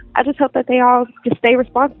 I just hope that they all just stay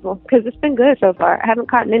responsible because it's been good so far. I haven't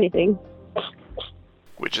caught anything.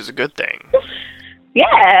 Which is a good thing.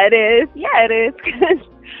 Yeah, it is. Yeah, it is. Cause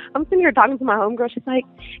I'm sitting here talking to my homegirl. She's like,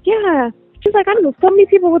 yeah. She's like, I know so many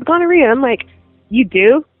people with gonorrhea. I'm like, you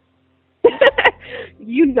do?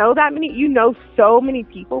 You know that many? You know so many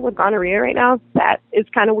people with gonorrhea right now? That is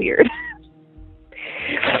kind of weird.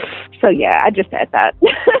 So, yeah, I just said that.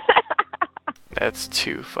 That's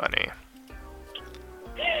too funny.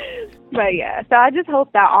 But, yeah, so I just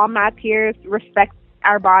hope that all my peers respect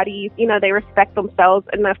our bodies, you know, they respect themselves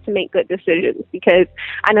enough to make good decisions, because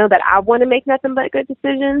I know that I want to make nothing but good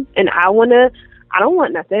decisions, and I don't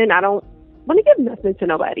want nothing. I don't want to give nothing to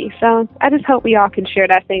nobody. So I just hope we all can share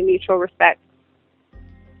that same mutual respect.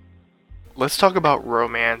 Let's talk about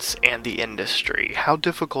romance and the industry. How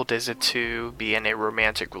difficult is it to be in a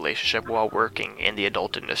romantic relationship while working in the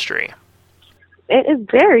adult industry? It is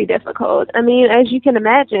very difficult. I mean, as you can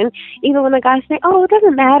imagine, even when the guys say, oh, it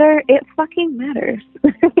doesn't matter, it fucking matters.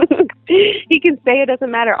 He can say it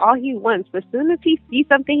doesn't matter all he wants, but as soon as he sees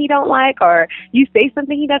something he don't like, or you say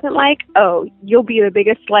something he doesn't like, oh, you'll be the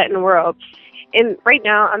biggest slut in the world. And right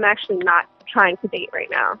now, I'm actually not trying to date right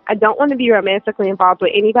now. I don't want to be romantically involved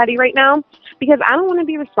with anybody right now, because I don't want to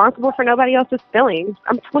be responsible for nobody else's feelings.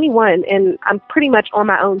 I'm 21 and I'm pretty much on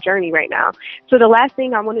my own journey right now. So the last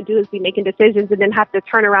thing I want to do is be making decisions and then have to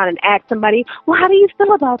turn around and ask somebody, well, how do you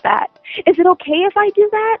feel about that? Is it okay if I do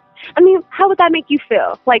that? I mean, how would that make you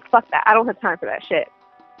feel? Like, fuck that. I don't have time for that shit.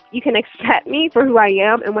 You can accept me for who I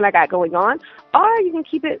am and what I got going on, or you can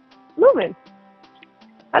keep it moving.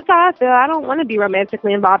 That's how I feel. I don't want to be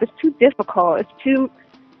romantically involved. It's too difficult. It's too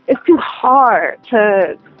hard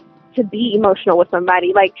to be emotional with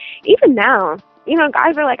somebody. Like, even now, you know,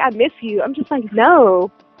 guys are like, I miss you. I'm just like, no,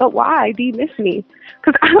 but why do you miss me?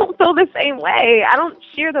 Because I don't feel the same way. I don't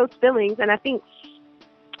share those feelings. And I think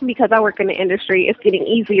because I work in the industry, it's getting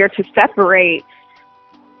easier to separate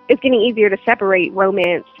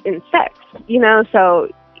romance and sex, you know? So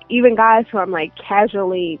even guys who I'm like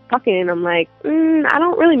casually fucking, I'm like, I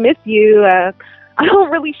don't really miss you. I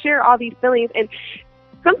don't really share all these feelings. And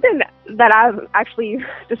something that I've actually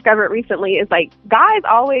discovered recently is like, guys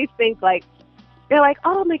always think like, they're like,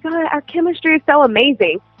 oh my God, our chemistry is so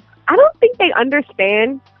amazing. I don't think they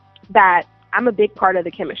understand that I'm a big part of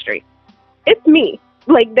the chemistry. It's me.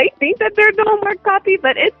 Like, they think that they're doing work copy,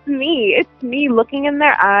 but it's me. It's me looking in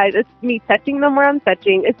their eyes. It's me touching them where I'm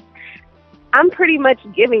touching. I'm pretty much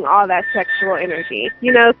giving all that sexual energy,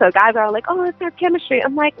 you know? So guys are like, oh, it's our chemistry.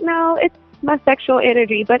 I'm like, no, it's my sexual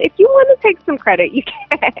energy. But if you want to take some credit, you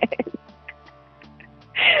can.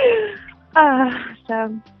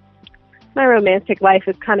 So my romantic life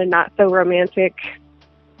is kind of not so romantic.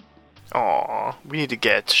 Aw, we need to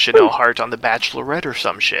get Chanel Hart on The Bachelorette or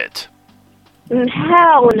some shit.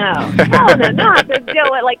 Hell no. Hell no. Not to deal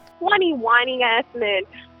with like 20 whining ass men.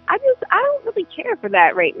 I don't really care for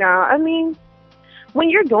that right now. I mean, when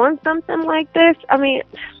you're doing something like this, I mean,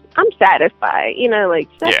 I'm satisfied, you know, like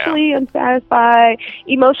sexually, I'm satisfied.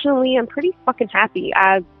 Emotionally, I'm pretty fucking happy.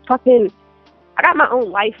 I got my own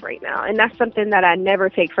life right now, and that's something that I never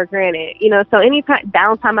take for granted, you know. So any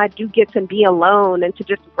downtime I do get to be alone and to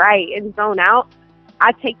just write and zone out,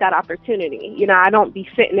 I take that opportunity. You know, I don't be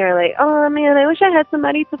sitting there like, oh man, I wish I had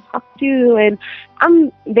somebody to talk to. And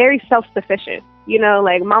I'm very self-sufficient. You know,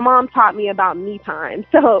 like my mom taught me about me time,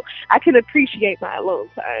 so I can appreciate my alone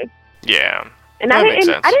time. Yeah. And I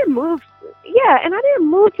didn't move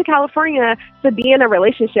to California to be in a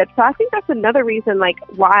relationship. So I think that's another reason, like,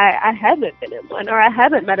 why I haven't been in one, or I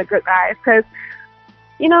haven't met a good guy. Because,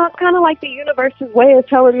 you know, it's kind of like the universe's way of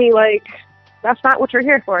telling me, like, that's not what you're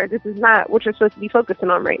here for. This is not what you're supposed to be focusing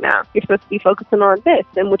on right now. You're supposed to be focusing on this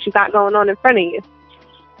and what you got going on in front of you.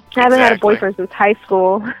 I haven't had a boyfriend since high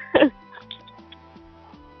school.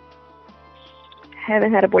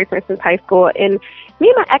 And me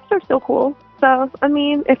and my ex are still cool. So, I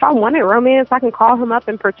mean, if I wanted romance, I can call him up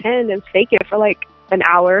and pretend and fake it for like an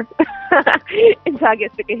hour until I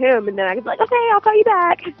get sick of him. And then I can be like, okay, I'll call you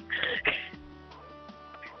back.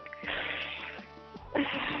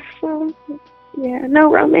 So, yeah,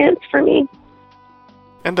 no romance for me.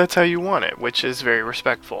 And that's how you want it, which is very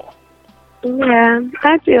respectful. Yeah,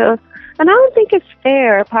 I do. And I don't think it's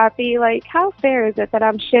fair, Poppy. Like, how fair is it that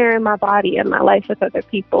I'm sharing my body and my life with other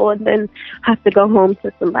people and then have to go home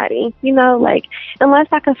to somebody? You know, like, unless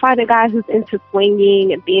I can find a guy who's into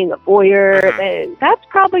swinging and being a voyeur, then that's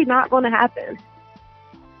probably not going to happen.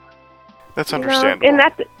 That's understandable. And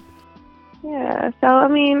that's, yeah. So, I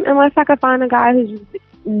mean, unless I can find a guy who's,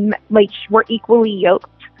 like, we're equally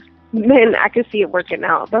yoked, then I could see it working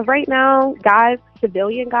out. But right now, guys,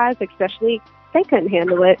 civilian guys especially, they couldn't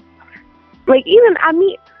handle it. Like, even I'll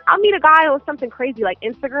meet a guy on something crazy like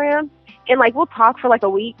Instagram, and like we'll talk for like a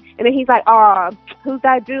week, and then he's like, "Oh, who's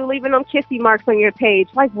that dude leaving them kissy marks on your page?"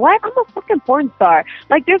 Like, what? I'm a fucking porn star.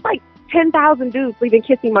 Like, there's like 10,000 dudes leaving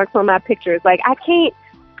kissy marks on my pictures. Like, I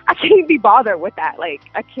can't be bothered with that. Like,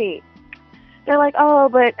 I can't. They're like, "Oh,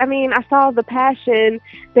 but I mean, I saw the passion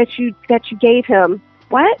that you gave him."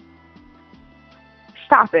 What?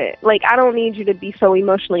 stop it. Like, I don't need you to be so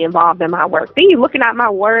emotionally involved in my work. Then you looking at my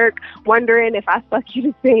work, wondering if I fuck you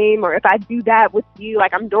the same or if I do that with you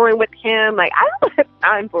like I'm doing with him. Like, I don't have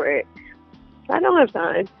time for it. I don't have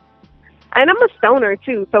time. And I'm a stoner,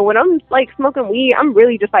 too. So when I'm, like, smoking weed, I'm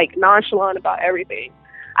really just, like, nonchalant about everything.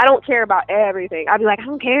 I don't care about everything. I'd be like, I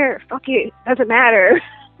don't care. Fuck it. Doesn't matter.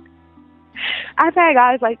 I've had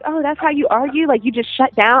guys like, oh, that's how you argue? Like, you just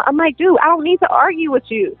shut down? I'm like, dude, I don't need to argue with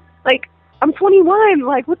you. Like, I'm 21.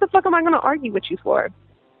 Like, what the fuck am I going to argue with you for?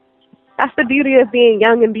 That's the beauty of being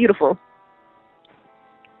young and beautiful.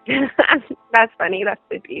 That's funny. That's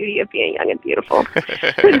the beauty of being young and beautiful.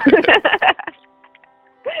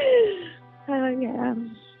 Yeah.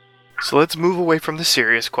 So let's move away from the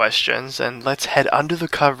serious questions and let's head under the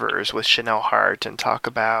covers with Chanel Hart and talk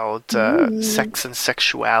about sex and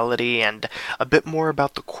sexuality and a bit more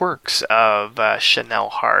about the quirks of Chanel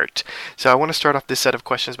Hart. So I want to start off this set of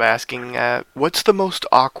questions by asking, what's the most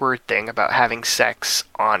awkward thing about having sex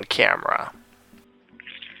on camera?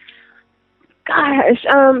 Gosh,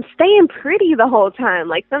 staying pretty the whole time.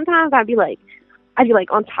 Like, sometimes I'd be like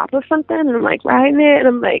on top of something and I'm like riding it and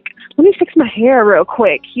I'm like, let me fix my hair real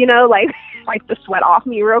quick, you know, like wipe the sweat off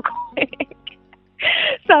me real quick.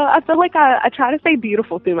 So I feel like I try to stay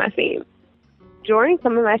beautiful through my scenes. During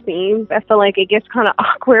some of my scenes, I feel like it gets kind of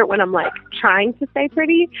awkward when I'm like trying to stay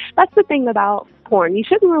pretty. That's the thing about porn. You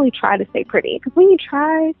shouldn't really try to stay pretty because when you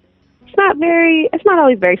try, it's not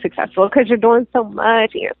always very successful because you're doing so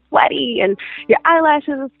much and you're sweaty and your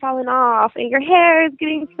eyelashes are falling off and your hair is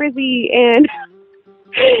getting frizzy and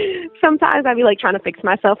sometimes I'd be like trying to fix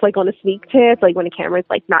myself like on a sneak tip, like when the camera's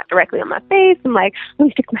like not directly on my face. I'm like, let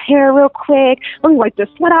me fix my hair real quick. Let me wipe the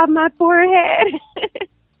sweat out of my forehead.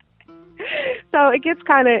 So it gets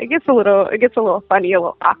a little funny, a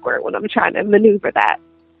little awkward when I'm trying to maneuver that.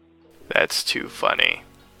 That's too funny.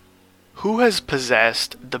 Who has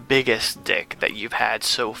possessed the biggest dick that you've had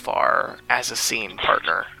so far as a scene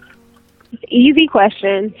partner? Easy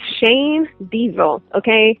question. Shane Diesel,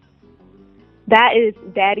 okay? That is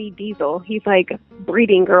Daddy Diesel. He's like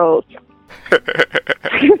breeding girls.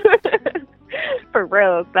 For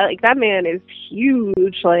real. Like, that man is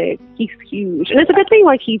huge. Like, he's huge. And it's a good thing,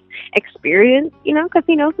 like, he's experienced, you know, because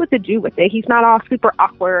he knows what to do with it. He's not all super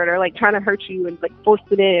awkward or, like, trying to hurt you and, like, force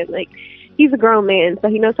it in. Like, he's a grown man, so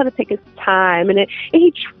he knows how to take his time. And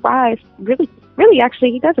he tries really,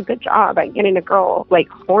 actually, he does a good job at getting a girl, like,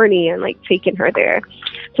 horny and, like, taking her there.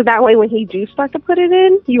 So that way, when he do start to put it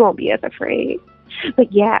in, you won't be as afraid.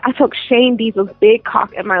 But yeah, I took Shane Diesel's big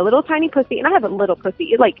cock and my little tiny pussy, and I have a little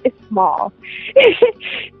pussy. It's small.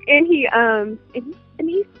 And he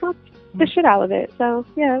fucked the shit out of it. So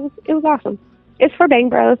yeah, it was awesome. It's for Bang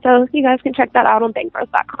Bros, so you guys can check that out on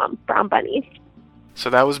bangbros.com. Brown Bunny. So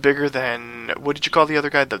that was bigger than, what did you call the other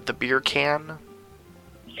guy? The beer can?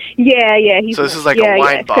 Yeah. So this is like a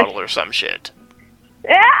wine bottle or some shit.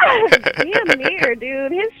 Yeah, damn near,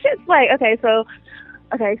 dude. His shit's like, okay, so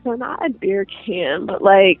not a beer can, but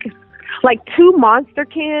like two Monster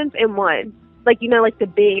cans in one. Like, you know, like the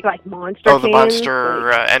big, like, Monster cans. Oh, the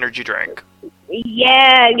Monster energy drink.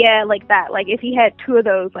 Yeah, like that. Like, if he had two of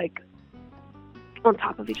those, like, on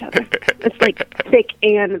top of each other. It's, like, thick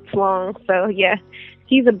and it's long. So, yeah,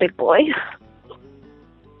 he's a big boy.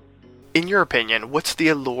 In your opinion, what's the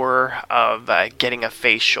allure of getting a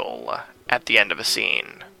facial at the end of a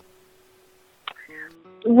scene?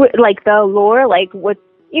 Like, the allure? Like, what,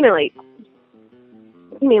 you know, like,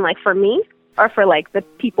 you mean, like, for me? Or for, like, the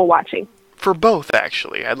people watching? For both,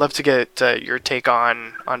 actually. I'd love to get your take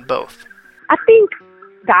on both. I think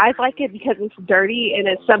guys like it because it's dirty and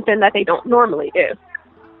it's something that they don't normally do.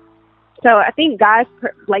 So I think guys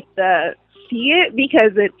like to see it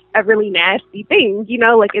because it's a really nasty thing, you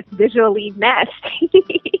know, like, it's visually nasty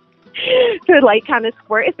to, like, kind of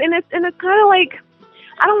squirt. And it's kind of like,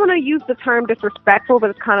 I don't want to use the term disrespectful, but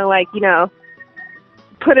it's kind of like, you know,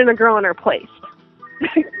 putting a girl in her place,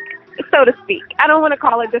 so to speak. I don't want to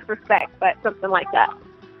call it disrespect, but something like that.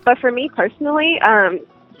 But for me personally,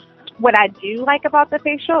 what I do like about the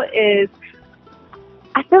facial is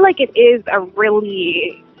I feel like it is a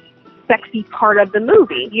really sexy part of the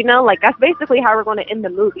movie, you know, like, that's basically how we're going to end the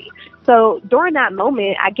movie. So during that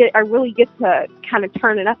moment, I really get to kind of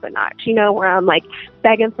turn it up a notch, you know, where I'm like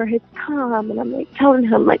begging for his cum and I'm like telling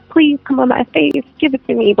him, like, please come on my face, give it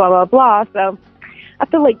to me, blah, blah, blah. So I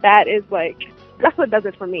feel like that is like, that's what does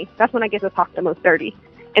it for me. That's when I get to talk the most dirty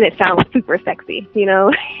and it sounds super sexy, you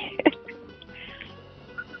know.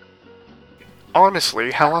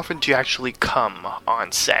 Honestly, how often do you actually come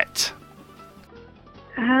on set?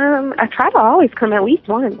 I try to always come at least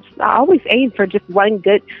once. I always aim for just one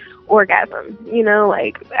good orgasm, you know,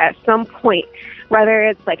 like, at some point. whether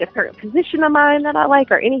it's like a certain position of mine that I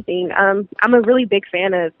like or anything. I'm a really big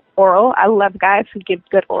fan of oral. I love guys who give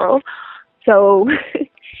good oral. So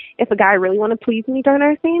if a guy really want to please me during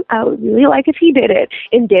our scene, I would really like if he did it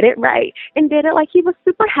and did it right and did it like he was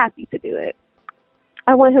super happy to do it.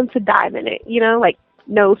 I want him to dive in it, like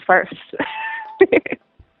nose first.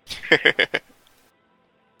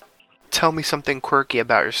 Tell me something quirky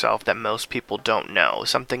about yourself that most people don't know.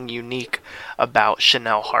 Something unique about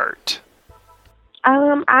Chanel Hart.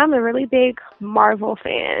 I'm a really big Marvel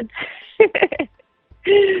fan.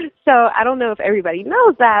 So I don't know if everybody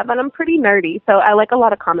knows that, but I'm pretty nerdy. So I like a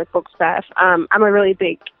lot of comic book stuff. I'm a really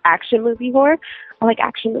big action movie whore. I like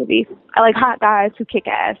action movies. I like hot guys who kick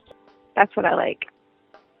ass. That's what I like.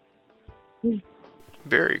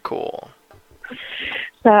 Very cool.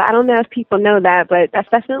 So I don't know if people know that, but that's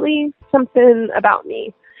definitely something about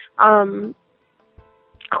me.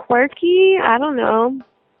 Quirky, I don't know.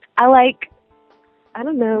 I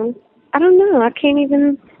can't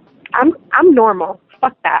even. I'm normal.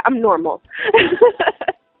 Fuck that. I'm normal.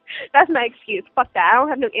 That's my excuse. Fuck that. I don't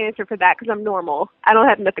have no answer for that because I'm normal. I don't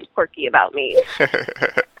have nothing quirky about me.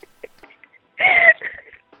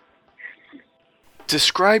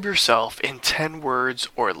 Describe yourself in 10 words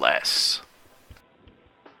or less.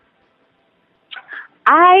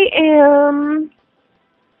 I am,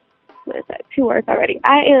 what is that, 2 words already.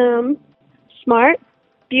 I am smart,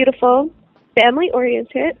 beautiful,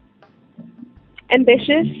 family-oriented,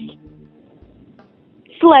 ambitious,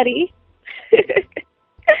 slutty.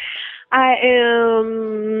 I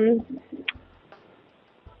am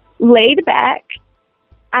laid back.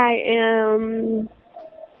 I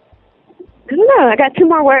don't know, I got 2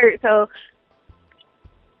 more words. So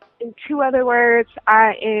in 2 other words,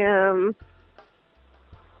 I am,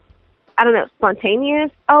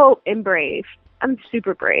 spontaneous. Oh, and brave. I'm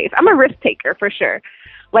super brave. I'm a risk taker for sure.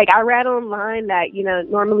 Like, I read online that,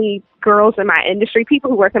 normally girls in my industry,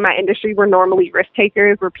 people who work in my industry were normally risk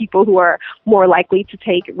takers, were people who are more likely to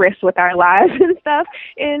take risks with our lives and stuff.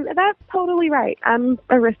 And that's totally right. I'm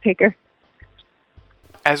a risk taker.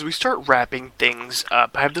 As we start wrapping things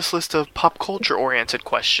up, I have this list of pop culture-oriented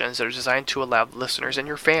questions that are designed to allow the listeners and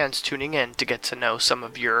your fans tuning in to get to know some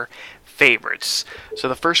of your favorites. So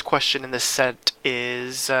the first question in this set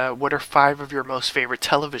is, what are 5 of your most favorite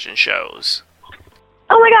television shows?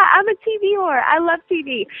 Oh my God, I'm a TV whore. I love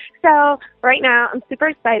TV. So right now, I'm super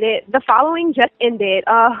excited. The Following just ended.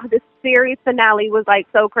 The series finale was like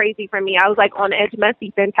so crazy for me. I was like on the edge of my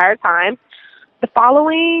seat the entire time. The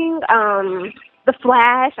Following, The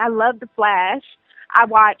Flash. I love The Flash. I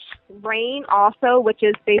watched Reign also, which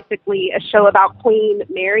is basically a show about Queen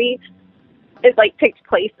Mary. It like takes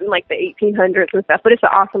place in like the 1800s and stuff, but it's an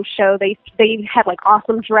awesome show. They have like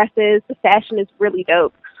awesome dresses. The fashion is really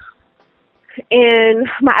dope. And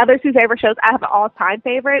my other 2 favorite shows, I have an all-time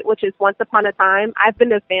favorite, which is Once Upon a Time. I've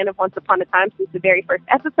been a fan of Once Upon a Time since the very first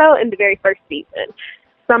episode and the very first season.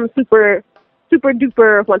 So I'm super, super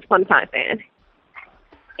duper Once Upon a Time fan.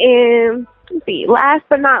 And let's see, last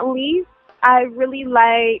but not least, I really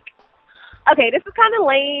like, okay, this is kind of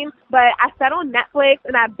lame, but I sat on Netflix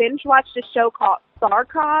and I binge watched a show called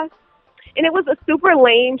Starcrossed. And it was a super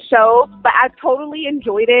lame show, but I totally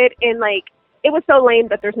enjoyed it. And like, it was so lame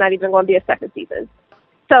that there's not even going to be a second season.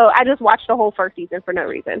 So I just watched the whole first season for no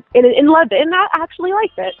reason and loved it. And I actually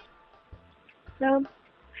liked it. So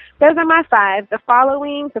those are my 5. The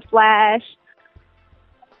Following, The Flash,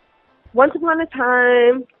 Once Upon a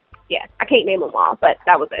Time. Yeah, I can't name them all, but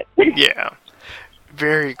that was it. Yeah.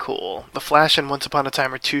 Very cool. The Flash and Once Upon a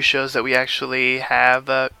Time are 2 shows that we actually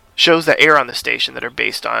have shows that air on the station that are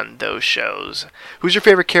based on those shows. Who's your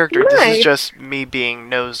favorite character? Nice. This is just me being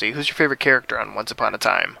nosy. Who's your favorite character on Once Upon a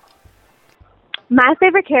Time? My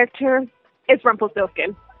favorite character is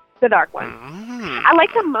Rumpelstiltskin, the Dark One. I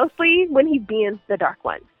like him mostly when he's being the Dark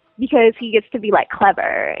One because he gets to be like clever,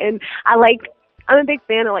 and I'm a big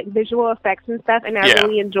fan of like visual effects and stuff, and I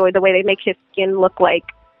really enjoy the way they make his skin look like.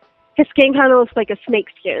 His skin kind of looks like a snake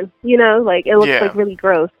skin, like it looks like really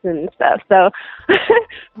gross and stuff. So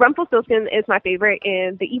Rumpelstiltskin is my favorite,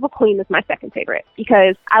 and the Evil Queen is my second favorite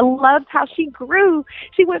because I loved how she grew.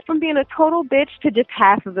 She went from being a total bitch to just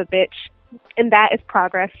half of a bitch, and that is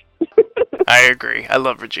progress. I agree. I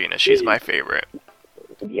love Regina. She's my favorite.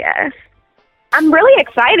 Yeah. I'm really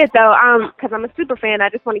excited, though, because I'm a super fan. I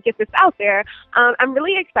just want to get this out there. I'm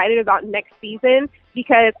really excited about next season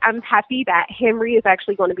because I'm happy that Henry is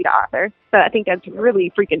actually going to be the author. So I think that's really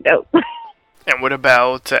freaking dope. And what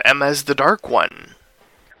about Emma's the Dark One?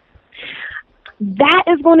 That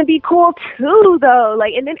is going to be cool, too, though.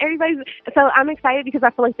 Like, and then so I'm excited because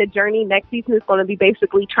I feel like the journey next season is going to be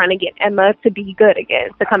basically trying to get Emma to be good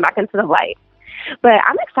again, to come back into the light. But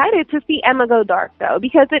I'm excited to see Emma go dark, though,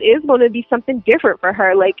 because it is going to be something different for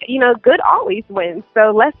her. Like, good always wins.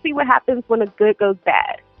 So let's see what happens when a good goes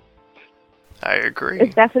bad. I agree.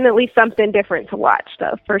 It's definitely something different to watch,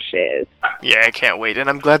 though, for shiz. Yeah, I can't wait. And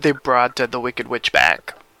I'm glad they brought the Wicked Witch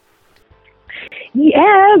back.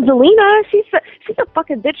 Yeah, Zelina, she's a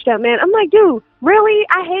fucking bitch, though, man. I'm like, dude, really?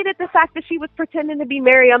 I hated the fact that she was pretending to be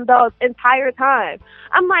Miriam the entire time.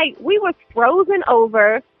 I'm like, we were frozen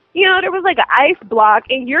over. There was like an ice block,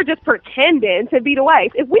 and you're just pretending to be the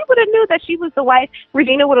wife. If we would have knew that she was the wife,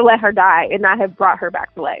 Regina would have let her die and not have brought her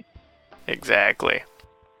back to life. Exactly.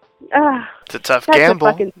 It's a tough that's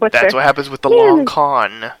gamble. That's what happens with the long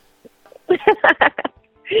con.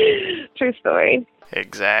 True story.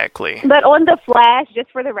 Exactly. But on The Flash, just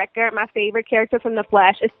for the record, my favorite character from The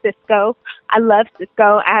Flash is Cisco. I love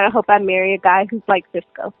Cisco, and I hope I marry a guy who's like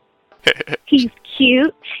Cisco. He's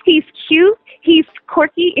cute. He's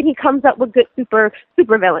quirky, and he comes up with good super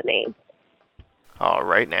villain names. All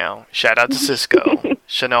right now. Shout out to Cisco.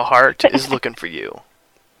 Chanel Hart is looking for you.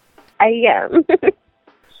 I am.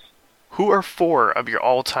 Who are 4 of your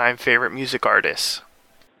all-time favorite music artists?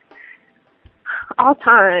 All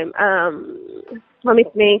time. Let me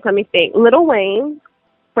think. Lil Wayne,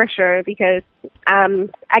 for sure, because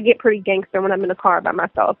I get pretty gangster when I'm in the car by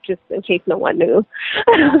myself, just in case no one knew.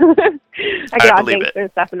 I get all gangster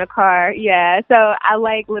and stuff in the car. Yeah, so I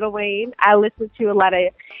like Lil Wayne. I listen to a lot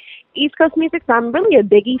of East Coast music, so I'm really a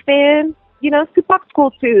Biggie fan. Tupac's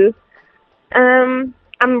cool too.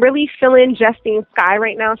 I'm really feeling Justine Skye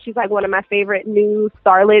right now. She's like one of my favorite new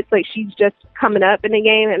starlets. Like, she's just coming up in the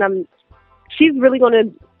game, and she's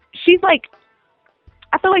like,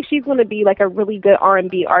 I feel like she's going to be like a really good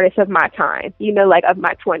R&B artist of my time, like of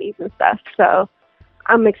my 20s and stuff. So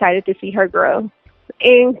I'm excited to see her grow.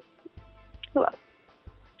 And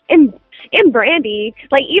Brandy,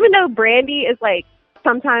 like, even though Brandy is like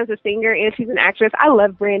sometimes a singer and she's an actress, I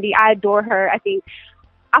love Brandy. I adore her.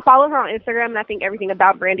 I follow her on Instagram, and I think everything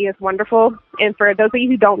about Brandy is wonderful. And for those of you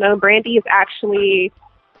who don't know, Brandy is actually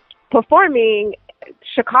performing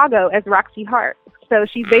Chicago as Roxy Hart. So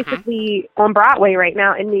she's basically on Broadway right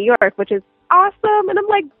now in New York, which is awesome. And I'm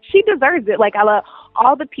like, she deserves it. Like, I love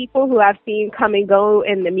all the people who I've seen come and go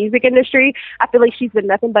in the music industry. I feel like she's been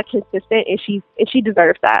nothing but consistent, and she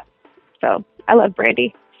deserves that. So I love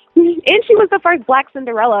Brandy. And she was the first Black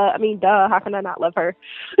Cinderella. I mean, duh, how can I not love her?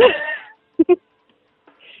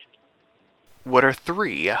 What are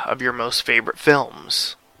 3 of your most favorite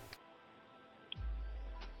films?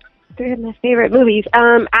 3 of my favorite movies.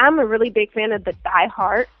 I'm a really big fan of the Die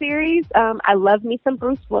Hard series. I love me some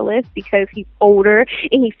Bruce Willis because he's older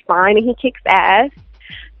and he's fine and he kicks ass.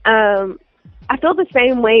 I feel the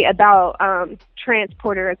same way about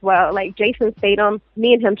Transporter as well. Like, Jason Statham,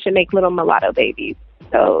 me and him should make little mulatto babies.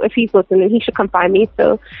 So if he's listening, he should come find me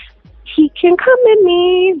so he can come in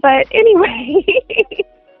me. But anyway,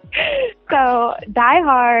 so Die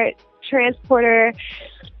Hard, Transporter,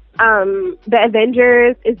 The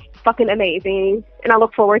Avengers is fucking amazing, and I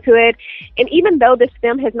look forward to it. And even though this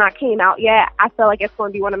film has not came out yet, I feel like it's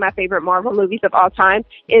going to be one of my favorite Marvel movies of all time,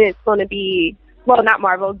 and it's going to be, well, not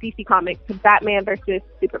Marvel, DC Comics, Batman versus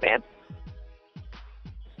Superman.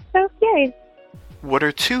 So, yay. What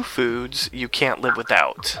are 2 foods you can't live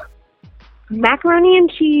without? Macaroni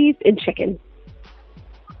and cheese and chicken.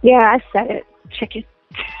 Yeah, I said it. Chicken.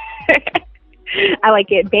 I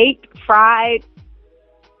like it baked, fried,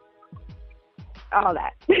 all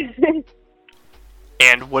that.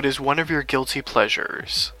 And what is one of your guilty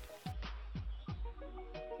pleasures?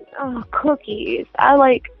 Oh, cookies.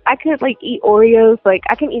 I could eat Oreos. Like,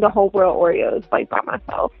 I can eat a whole world of Oreos by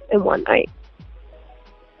myself in one night.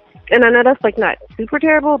 And I know that's not super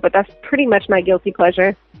terrible, but that's pretty much my guilty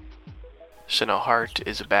pleasure. Chanel Hart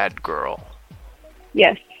is a bad girl.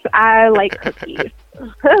 Yes, I like cookies.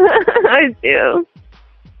 I do.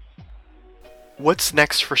 What's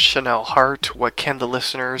next for Chanel Hart? What can the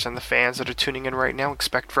listeners and the fans that are tuning in right now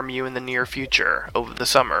expect from you in the near future, over the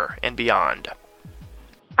summer and beyond?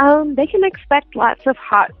 They can expect lots of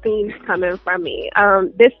hot themes coming from me.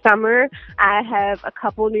 This summer, I have a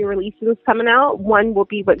couple new releases coming out. One will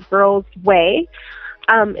be with Girls Way.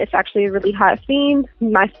 It's actually a really hot theme.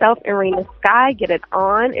 Myself and Raina Sky get it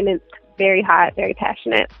on, and it's very hot, very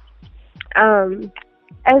passionate.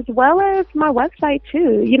 As well as my website,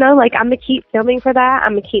 too. I'm going to keep filming for that.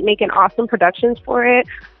 I'm going to keep making awesome productions for it.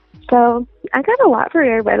 So I got a lot for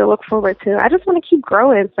everybody to look forward to. I just want to keep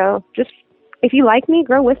growing. So just, if you like me,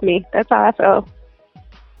 grow with me. That's how I feel.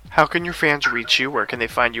 How can your fans reach you? Where can they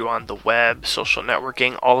find you on the web, social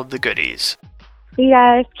networking, all of the goodies? You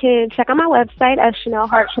guys can check out my website at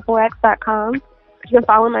ChanelHartXXX.com. you can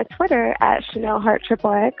follow my Twitter at Chanel Hart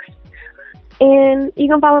XXX. And you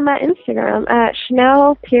can follow my Instagram at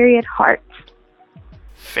Chanel.Hart.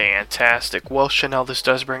 Fantastic. Well, Chanel, this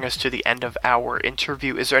does bring us to the end of our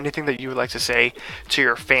interview. Is there anything that you would like to say to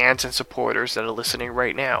your fans and supporters that are listening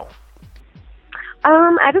right now?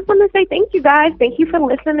 I just want to say thank you, guys. Thank you for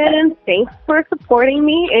listening. Thanks for supporting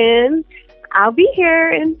me. And I'll be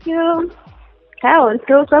here until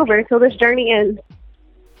it's over, until this journey ends.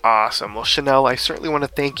 Awesome. Well, Chanel, I certainly want to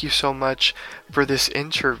thank you so much for this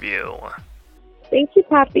interview. Thank you,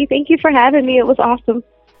 Poppy. Thank you for having me. It was awesome.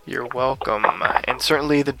 You're welcome. And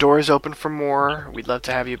certainly the door is open for more. We'd love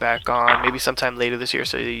to have you back on, maybe sometime later this year,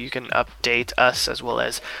 so that you can update us as well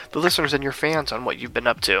as the listeners and your fans on what you've been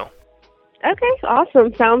up to. Okay,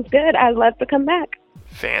 awesome. Sounds good. I'd love to come back.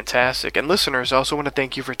 Fantastic. And listeners, I also want to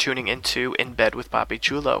thank you for tuning into In Bed with Papi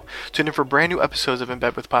Chulo. Tune in for brand new episodes of In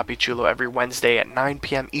Bed with Papi Chulo every Wednesday at 9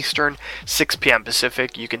 p.m. Eastern, 6 p.m.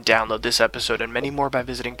 Pacific. You can download this episode and many more by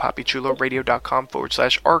visiting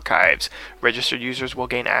papichuloradio.com/archives. Registered users will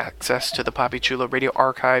gain access to the Papi Chulo Radio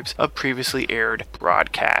archives of previously aired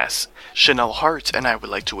broadcasts. Chanel Hart and I would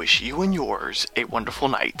like to wish you and yours a wonderful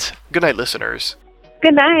night. Good night, listeners.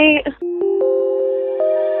 Good night.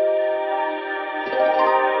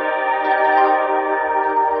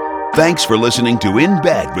 Thanks for listening to In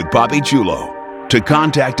Bed with Papi Chulo. To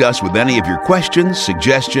contact us with any of your questions,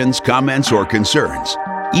 suggestions, comments, or concerns,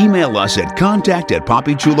 email us at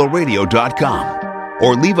contact@papichuloradio.com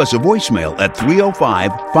or leave us a voicemail at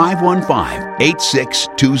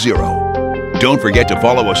 305-515-8620. Don't forget to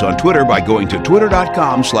follow us on Twitter by going to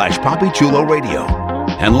twitter.com/papichuloradio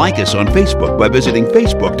and like us on Facebook by visiting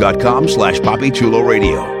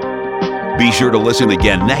facebook.com/papichuloradio. Be sure to listen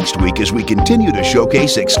again next week as we continue to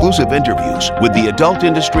showcase exclusive interviews with the adult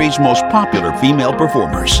industry's most popular female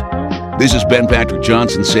performers. This is Ben Patrick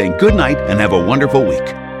Johnson saying good night and have a wonderful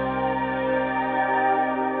week.